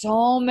 Like,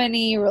 so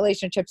many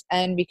relationships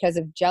end because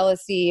of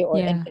jealousy or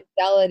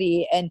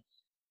infidelity. And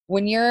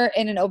when you're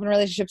in an open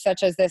relationship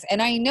such as this,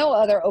 and I know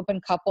other open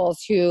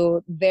couples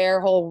who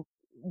their whole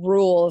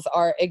rules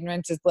are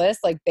ignorance is bliss.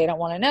 Like, they don't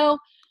want to know.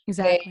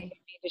 They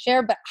need to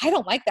share, but I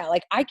don't like that.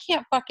 Like, I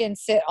can't fucking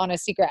sit on a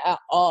secret at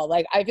all.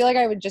 Like, I feel like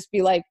I would just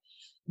be like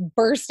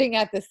bursting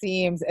at the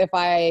seams if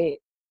I,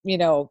 you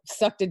know,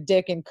 sucked a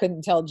dick and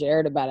couldn't tell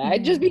Jared about it.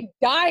 I'd just be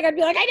dying. I'd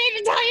be like, I need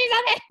to tell you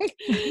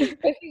something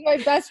because he's my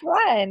best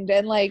friend.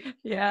 And like,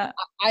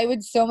 I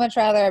would so much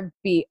rather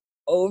be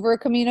over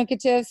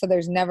communicative, so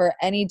there's never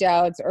any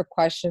doubts or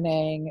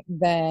questioning,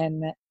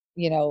 than,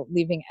 you know,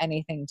 leaving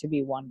anything to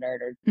be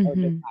wondered or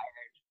desired.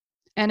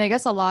 And I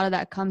guess a lot of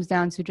that comes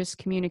down to just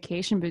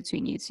communication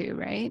between you two,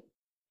 right?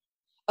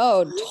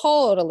 Oh,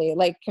 totally.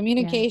 Like,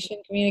 communication.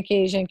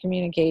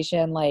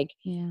 Like,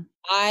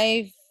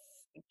 I've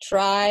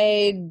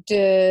tried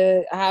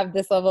to have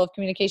this level of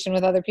communication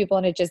with other people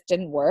and it just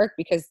didn't work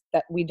because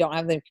that we don't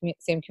have the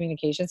same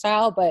communication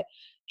style. But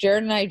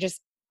Jared and I just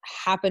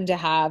happen to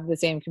have the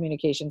same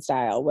communication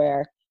style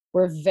where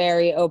we're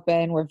very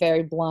open, we're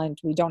very blunt,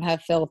 we don't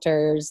have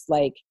filters.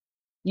 Like,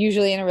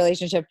 usually in a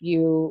relationship,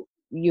 you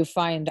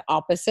find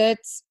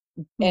opposites,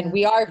 and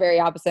we are very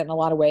opposite in a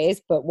lot of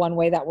ways, but one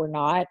way that we're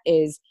not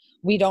is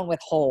we don't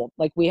withhold.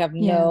 Like, we have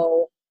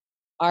no,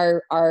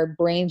 our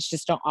brains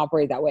just don't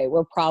operate that way.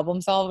 We're problem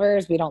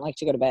solvers. We don't like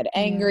to go to bed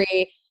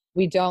angry.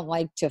 We don't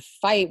like to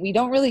fight. We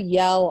don't really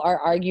yell. Our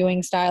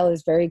arguing style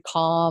is very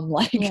calm.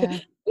 Like,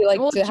 we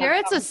like to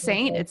Jared's a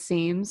saint, it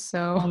seems.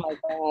 So. Oh my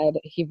God,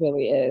 he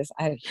really is.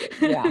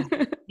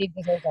 He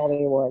deserves all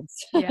the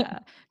awards.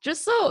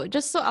 Just so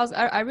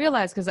I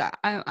realized, because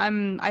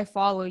I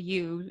follow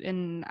you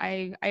and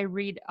I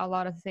read a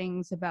lot of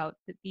things about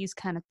these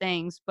kind of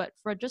things, but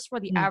for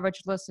the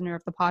average listener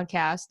of the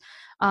podcast,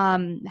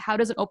 how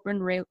does an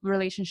open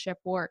relationship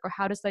work, or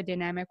how does the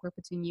dynamic work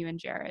between you and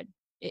Jared,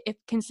 if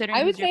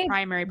considering he's your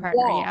primary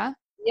partner?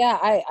 Yeah,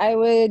 I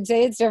would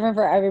say it's different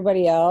for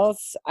everybody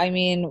else. I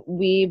mean,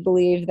 we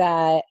believe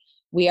that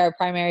we are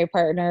primary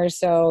partners,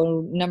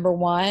 so number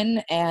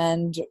one,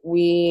 and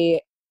we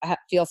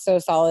feel so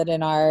solid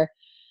in our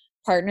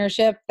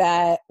partnership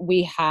that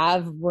we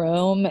have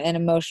room and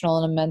emotional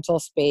and a mental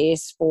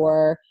space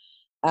for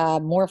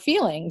more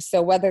feelings.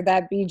 So whether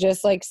that be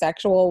just like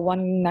sexual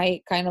one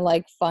night kind of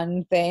like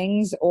fun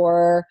things,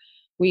 or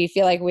we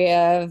feel like we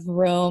have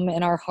room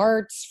in our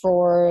hearts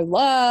for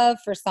love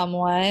for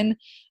someone,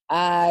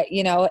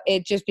 you know,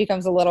 it just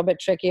becomes a little bit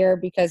trickier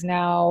because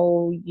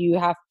now you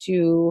have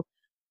to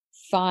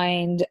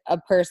find a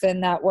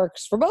person that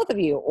works for both of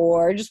you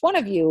or just one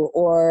of you,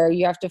 or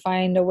you have to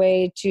find a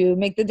way to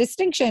make the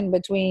distinction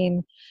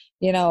between,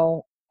 you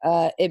know,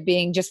 it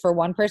being just for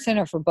one person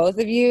or for both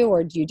of you,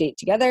 or do you date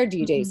together? Do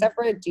you date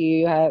separate? Do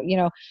you have, you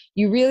know,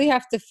 you really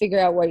have to figure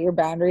out what your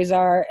boundaries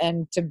are.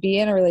 And to be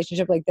in a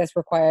relationship like this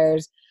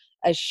requires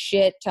a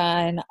shit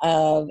ton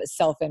of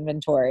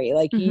self-inventory.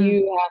 Like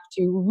you have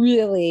to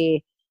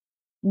really,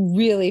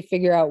 really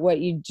figure out what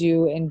you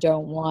do and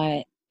don't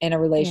want in a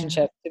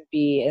relationship to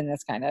be in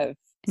this kind of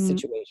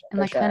situation. And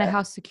like kind of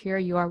how secure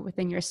you are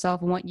within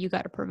yourself and what you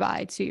got to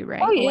provide too,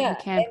 right? Oh, yeah. What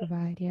you can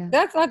provide. Yeah.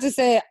 That's not to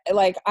say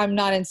like I'm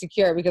not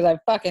insecure, because I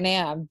fucking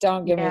am.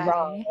 Don't get me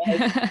wrong. Like,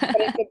 but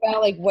it's about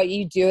like what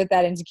you do with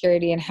that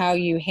insecurity and how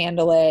you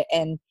handle it,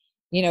 and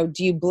do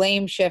you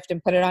blame shift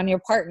and put it on your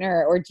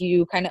partner, or do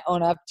you kind of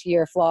own up to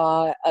your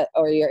flaw,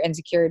 or your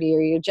insecurity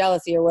or your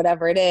jealousy or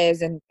whatever it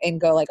is, and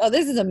go like, oh,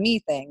 this is a me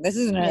thing. This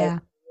isn't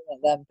a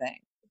them thing.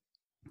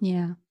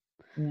 Yeah.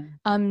 Yeah.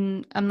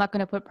 I'm not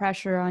gonna put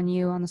pressure on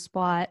you on the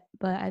spot,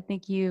 but I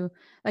think you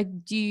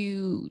like, do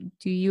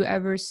you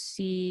ever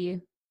see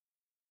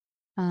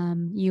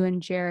you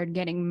and Jared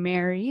getting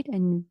married,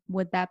 and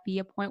would that be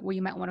a point where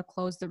you might want to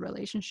close the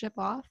relationship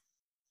off?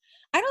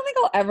 I don't think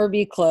I'll ever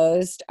be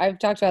closed. I've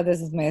talked about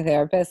this with my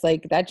therapist.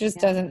 Like, that just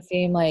Yeah. doesn't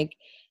seem like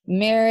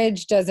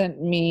marriage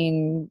doesn't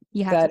mean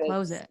You have to that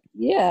close it's, it.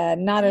 yeah,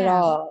 not at Yeah.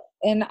 all.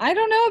 And I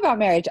don't know about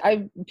marriage.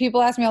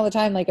 People ask me all the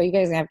time, like, are you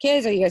guys gonna have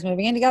kids? Are you guys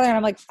moving in together? And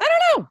I'm like, I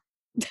don't know.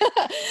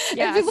 And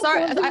Yeah, people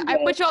sorry, tell me I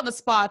put you on the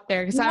spot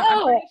there because I'm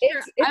no, pretty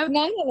sure it's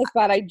not on the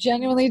spot. I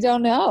genuinely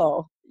don't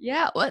know.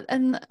 yeah.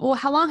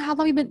 How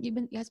long you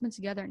guys been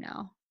together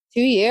now?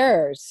 2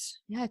 years.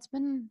 Yeah, it's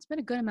been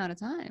a good amount of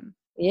time.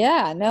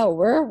 Yeah, no,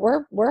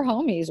 we're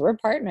homies, we're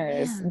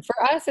partners. Yeah. And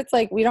for us, it's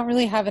like we don't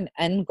really have an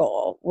end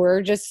goal.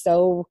 We're just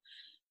so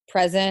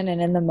present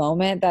and in the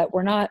moment that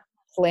we're not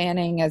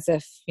planning as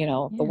if, the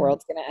Yeah.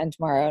 world's gonna end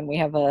tomorrow and we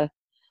have a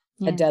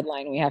Yeah.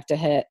 deadline we have to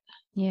hit.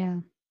 Yeah.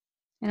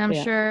 And I'm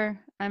Yeah.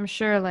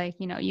 sure like,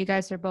 you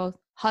guys are both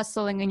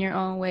hustling in your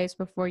own ways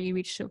before you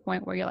reach to a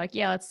point where you're like,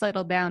 yeah, let's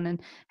settle down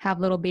and have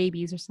little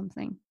babies or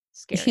something.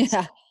 Scary.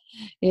 Yeah.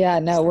 Yeah,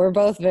 no, we're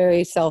both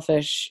very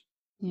selfish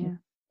Yeah.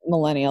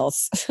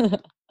 millennials.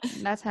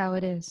 That's how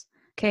it is.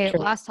 Okay, True.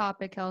 last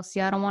topic,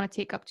 Kelsey. I don't want to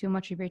take up too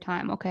much of your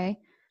time, okay?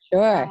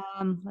 Sure.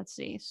 Let's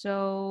see.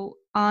 So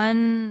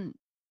on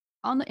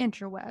the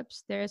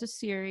interwebs, there's a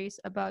series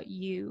about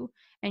you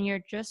and your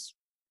just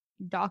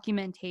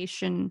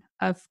documentation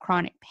of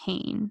chronic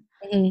pain.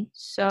 Mhm.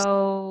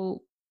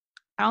 So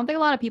I don't think a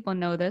lot of people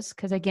know this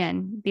because,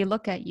 again, they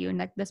look at you and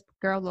like, this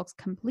girl looks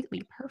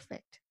completely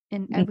perfect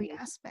in every Mhm.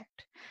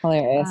 aspect.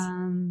 Hilarious.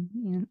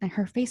 And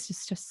her face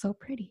is just so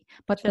pretty,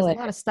 but there's a lot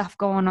Hilarious. of stuff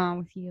going on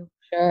with you.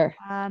 Sure.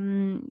 I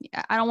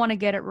don't want to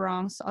get it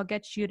wrong, so I'll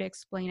get you to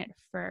explain it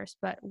first.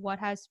 But what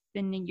has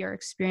been your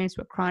experience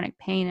with chronic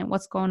pain, and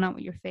what's going on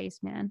with your face,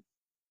 man?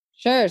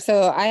 Sure.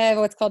 So I have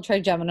what's called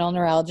trigeminal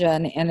neuralgia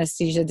and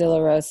anesthesia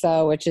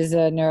dolorosa, which is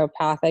a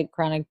neuropathic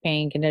chronic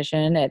pain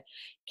condition. It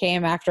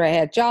came after I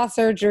had jaw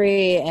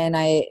surgery, and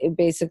it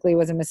basically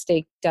was a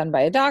mistake done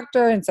by a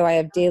doctor. And so I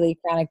have daily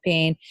chronic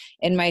pain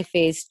in my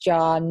face,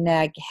 jaw,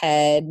 neck,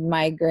 head,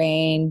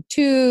 migraine,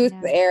 tooth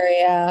Yeah.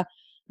 area.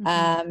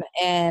 Mm-hmm.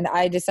 And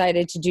I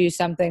decided to do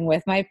something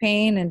with my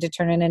pain and to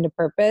turn it into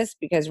purpose,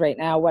 because right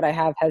now what I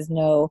have has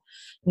no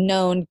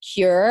known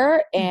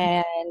cure.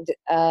 Mm-hmm.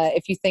 And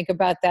if you think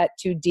about that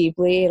too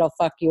deeply, it'll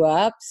fuck you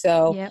up.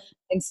 So Yep.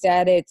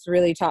 instead, it's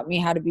really taught me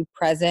how to be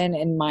present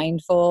and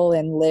mindful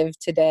and live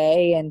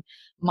today and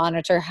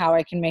monitor how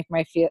I can make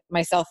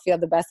myself feel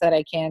the best that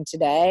I can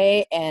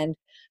today. And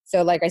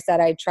so, like I said,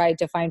 I tried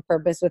to find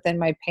purpose within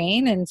my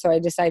pain. And so I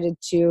decided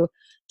to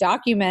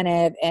document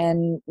it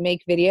and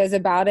make videos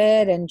about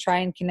it and try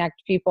and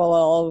connect people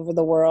all over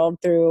the world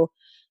through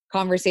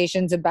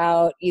conversations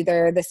about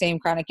either the same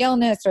chronic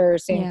illness or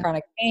same Yeah.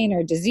 chronic pain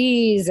or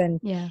disease,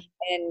 Yeah.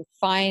 and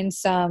find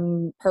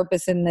some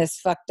purpose in this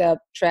fucked up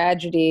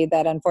tragedy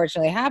that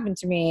unfortunately happened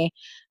to me.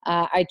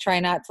 I try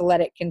not to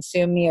let it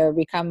consume me or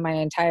become my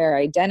entire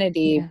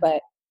identity, Yeah.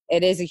 but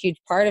it is a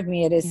huge part of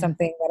me. It is Yeah.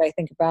 something that I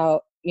think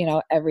about,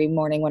 every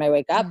morning when I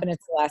wake up, Yeah. and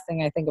it's the last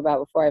thing I think about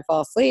before I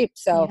fall asleep.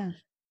 So Yeah.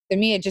 to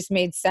me, it just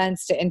made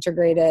sense to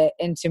integrate it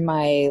into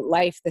my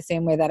life the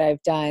same way that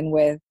I've done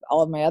with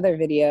all of my other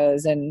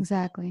videos and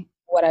Exactly.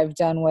 what I've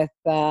done with,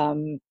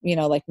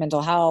 like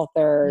mental health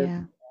or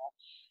Yeah.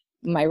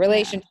 my Yeah.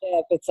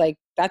 relationship. It's like,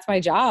 that's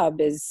my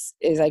job is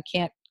I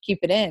can't keep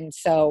it in.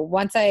 So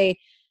once I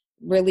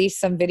released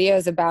some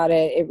videos about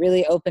it, it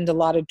really opened a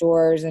lot of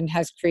doors and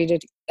has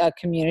created a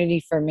community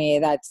for me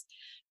that's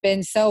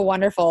been so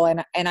wonderful.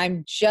 And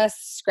I'm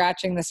just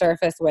scratching the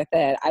surface with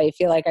it. I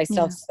feel like I still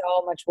Yeah. have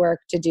so much work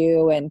to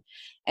do,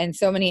 and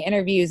so many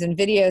interviews and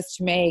videos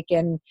to make,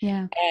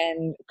 Yeah.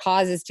 and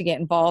causes to get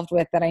involved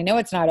with, that I know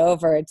it's not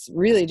over. It's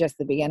really just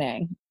the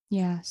beginning.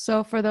 Yeah.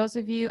 So for those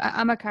of you,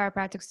 I'm a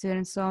chiropractic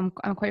student, so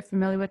I'm quite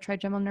familiar with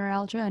trigeminal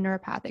neuralgia and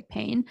neuropathic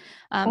pain.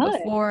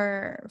 But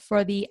Fun.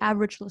 for the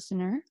average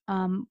listener,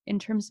 in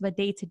terms of a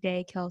day to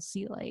day,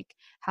 Kelsey, like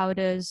how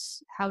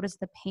does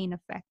the pain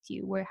affect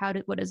you?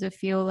 What does it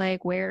feel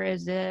like? Where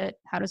is it?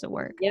 How does it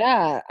work?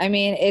 Yeah. I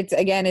mean, it's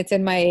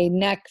in my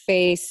neck,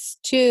 face,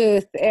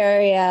 tooth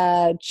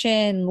area,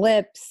 chin,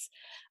 lips.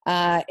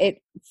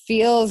 It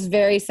feels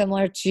very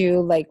similar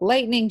to like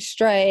lightning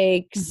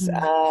strikes,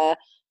 Mm-hmm.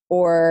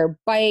 or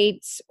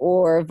bites,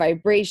 or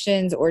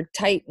vibrations, or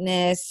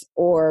tightness,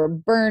 or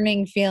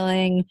burning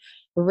feeling,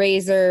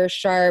 razor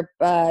sharp,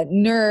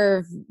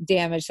 nerve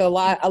damage. So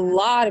a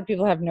lot of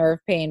people have nerve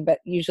pain, but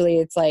usually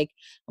it's like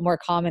a more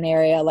common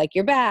area, like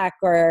your back,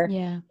 or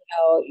Yeah.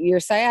 your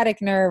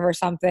sciatic nerve, or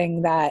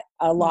something that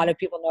a lot Yeah. of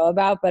people know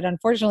about. But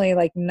unfortunately,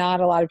 like,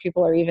 not a lot of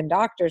people or even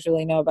doctors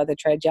really know about the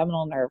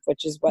trigeminal nerve,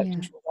 which is what Yeah.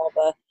 controls all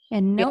the,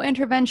 And you no know,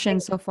 intervention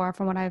so far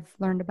from what I've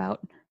learned about.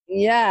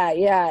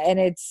 Yeah. And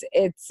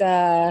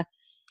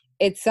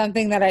it's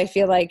something that I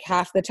feel like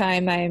half the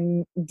time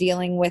I'm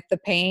dealing with the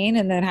pain,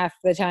 and then half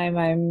the time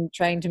I'm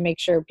trying to make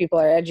sure people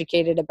are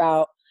educated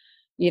about,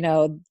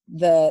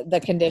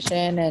 the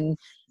condition, and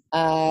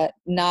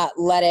not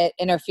let it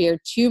interfere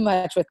too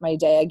much with my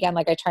day. Again,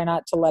 like I try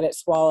not to let it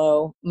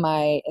swallow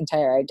my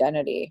entire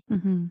identity.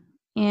 Mm-hmm.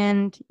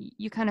 And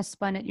you kind of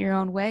spun it your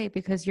own way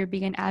because you're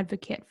being an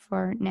advocate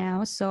for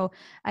now. So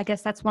I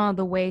guess that's one of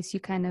the ways you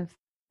kind of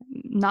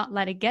not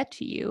let it get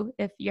to you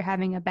if you're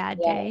having a bad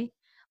Yeah. day.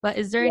 But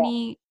is there Yeah.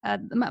 any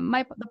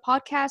the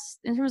podcast,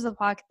 in terms of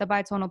the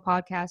Bitonal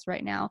podcast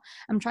right now?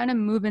 I'm trying to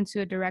move into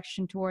a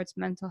direction towards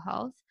mental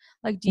health.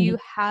 Like, do Mhm. you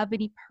have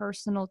any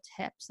personal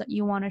tips that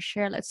you want to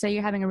share? Let's say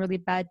you're having a really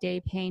bad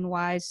day, pain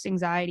wise,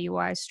 anxiety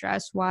wise,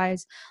 stress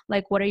wise.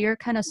 Like, what are your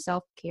kind of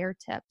self care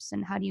tips,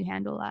 and how do you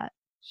handle that?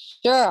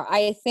 Sure.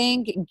 I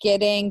think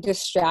getting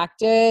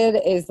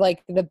distracted is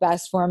like the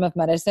best form of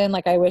medicine.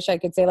 Like I wish I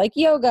could say like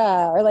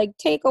yoga or like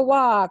take a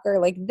walk or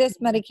like this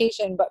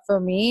medication. But for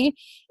me,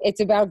 it's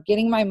about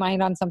getting my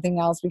mind on something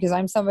else, because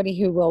I'm somebody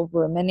who will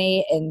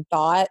ruminate in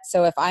thought.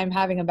 So if I'm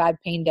having a bad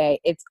pain day,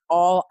 it's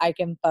all I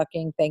can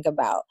fucking think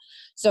about.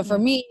 So for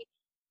Yeah. me,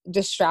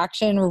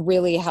 distraction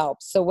really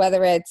helps. So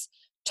whether it's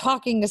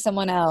talking to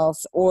someone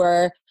else,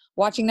 or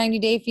watching 90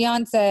 Day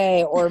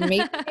Fiance, or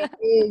maybe it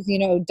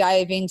is,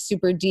 diving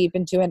super deep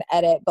into an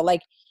edit, but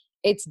like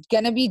it's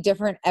going to be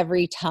different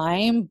every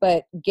time.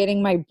 But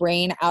getting my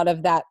brain out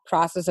of that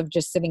process of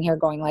just sitting here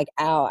going like,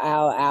 ow,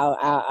 ow, ow,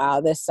 ow,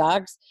 ow, this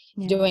sucks,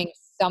 Yeah. doing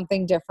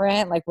something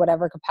different, like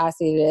whatever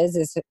capacity it is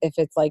if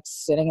it's like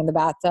sitting in the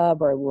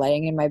bathtub or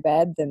laying in my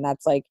bed, then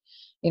that's like,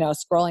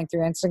 scrolling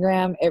through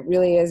Instagram. It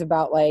really is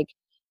about like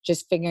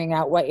just figuring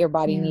out what your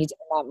body Yeah. needs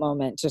in that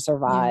moment to Yeah.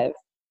 survive.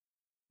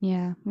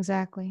 Yeah,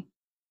 exactly.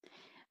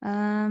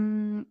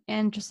 And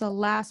just a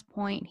last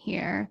point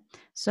here.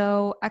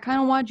 So I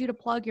kind of wanted you to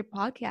plug your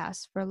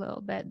podcast for a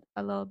little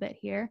bit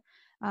here.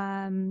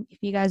 If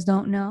you guys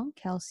don't know,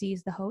 Kelsey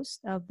is the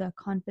host of the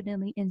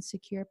Confidently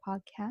Insecure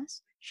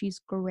podcast. She's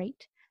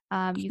great.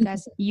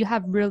 You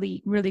have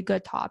really, really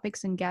good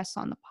topics and guests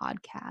on the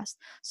podcast.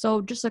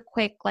 So just a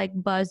quick like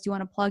buzz. Do you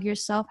want to plug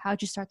yourself?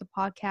 How'd you start the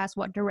podcast?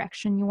 What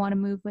direction you want to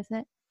move with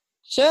it?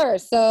 Sure.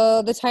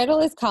 So the title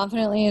is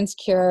Confidently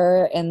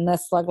Insecure, and the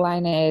slug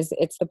line is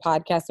it's the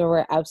podcast where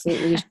we're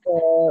absolutely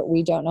sure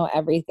we don't know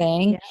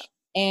everything. Yeah.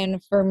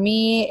 And for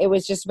me, it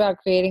was just about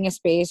creating a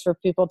space for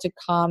people to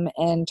come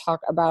and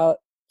talk about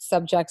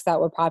subjects that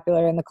were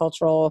popular in the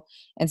cultural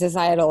and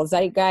societal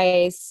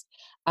zeitgeist,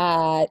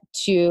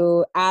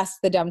 to ask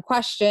the dumb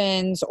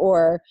questions,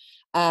 or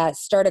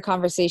start a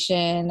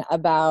conversation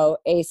about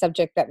a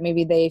subject that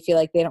maybe they feel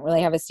like they don't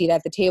really have a seat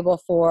at the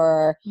table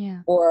for,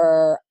 Yeah.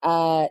 or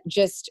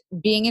just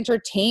being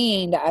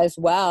entertained as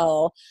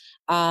well.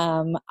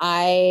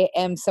 I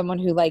am someone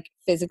who like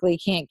physically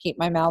can't keep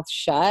my mouth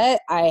shut.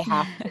 I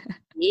have to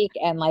speak,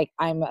 and like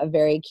I'm a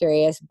very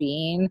curious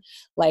being.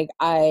 Like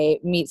I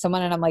meet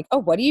someone and I'm like, oh,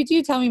 what do you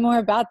do? Tell me more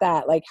about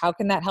that. Like how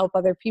can that help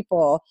other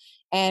people?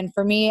 And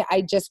for me,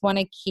 I just want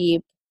to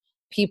keep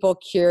people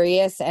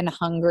curious and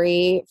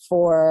hungry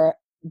for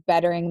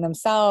bettering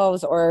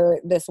themselves or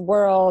this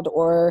world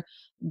or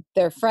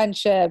their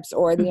friendships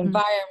or the Mm-hmm.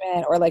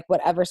 environment, or like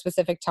whatever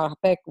specific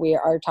topic we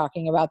are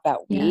talking about that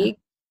Yeah. week.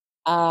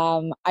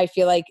 I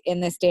feel like in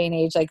this day and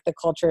age, like the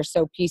culture is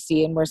so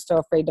PC and we're so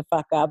afraid to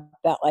fuck up,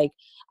 that like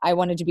I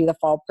wanted to be the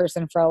fall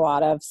person for a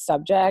lot of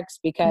subjects,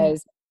 Yeah.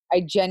 because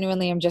I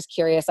genuinely am just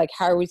curious, like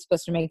how are we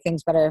supposed to make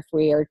things better if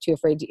we are too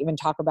afraid to even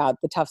talk about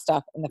the tough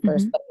stuff in the Mm-hmm.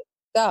 first place?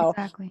 So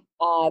Exactly.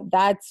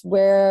 that's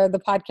where the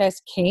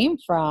podcast came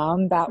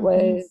from. That Mm-hmm.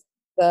 was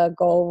the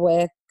goal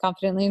with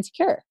Confidently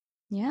Insecure.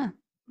 Yeah.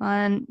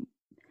 And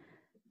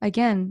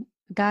again,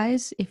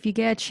 guys, if you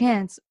get a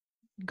chance,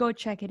 go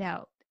check it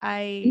out.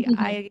 I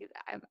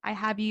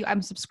have you.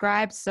 I'm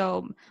subscribed,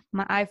 so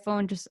my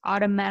iPhone just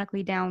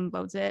automatically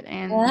downloads it.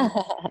 And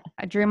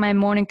during my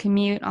morning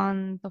commute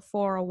on the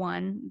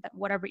 401, that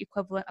whatever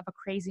equivalent of a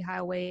crazy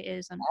highway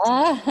is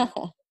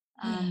on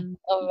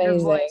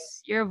Amazing.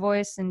 your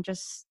voice and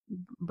just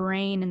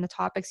brain and the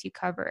topics you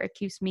cover, it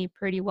keeps me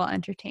pretty well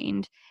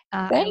entertained.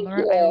 Thank I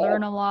you.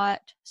 learn a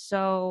lot.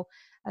 So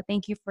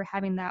thank you for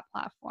having that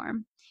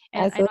platform.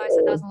 And I know I said that was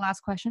Absolutely. the last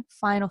question.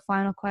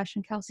 Final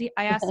question, Kelsey.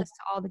 I asked this to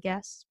all the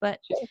guests, but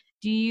Sure.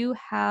 do you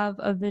have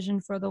a vision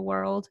for the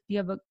world? Do you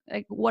have a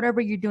like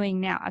whatever you're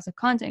doing now as a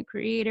content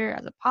creator,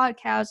 as a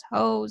podcast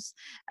host,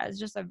 as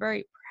just a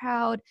very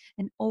proud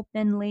and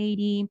open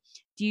lady?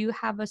 Do you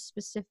have a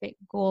specific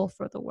goal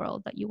for the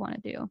world that you want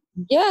to do?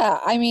 Yeah,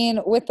 I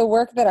mean, with the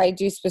work that I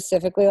do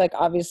specifically, like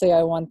obviously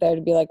I want there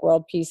to be like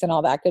world peace and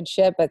all that good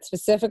shit, but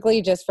specifically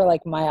just for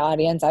like my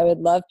audience, I would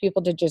love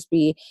people to just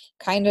be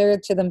kinder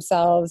to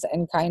themselves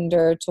and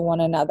kinder to one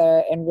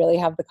another, and really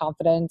have the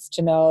confidence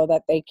to know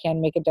that they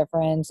can make a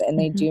difference and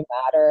they Hmm. do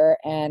matter,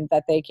 and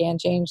that they can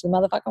change the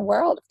motherfucking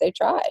world if they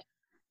try.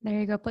 There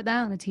you go. Put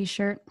that on a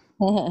t-shirt.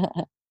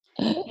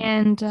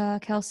 And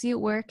Kelsey,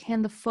 where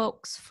can the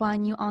folks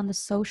find you on the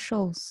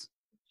socials?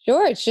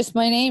 Sure, it's just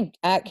my name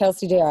at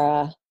Kelsey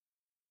Diarra.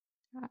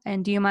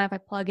 And do you mind if I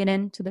plug it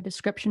into the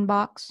description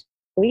box?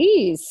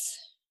 Please.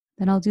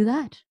 Then I'll do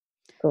that.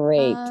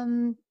 Great.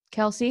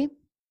 Kelsey,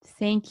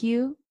 thank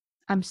you.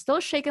 I'm still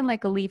shaking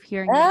like a leaf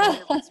hearing your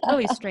voice. It's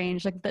really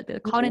strange. Like the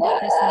cognitive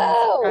dissonance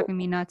is driving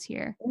me nuts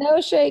here.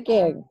 No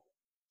shaking.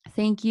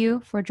 Thank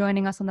you for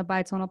joining us on the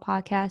Bitonal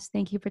podcast.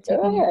 Thank you for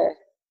taking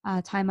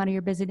time out of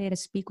your busy day to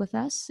speak with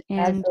us.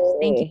 And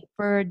thank you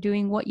for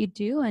doing what you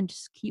do and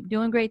just keep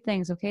doing great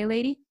things. Okay,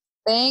 lady?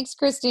 Thanks,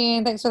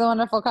 Christine. Thanks for the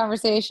wonderful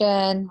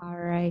conversation. All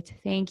right.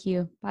 Thank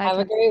you. Bye. Have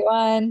a great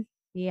one.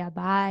 Yeah.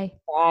 Bye.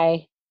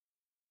 Bye.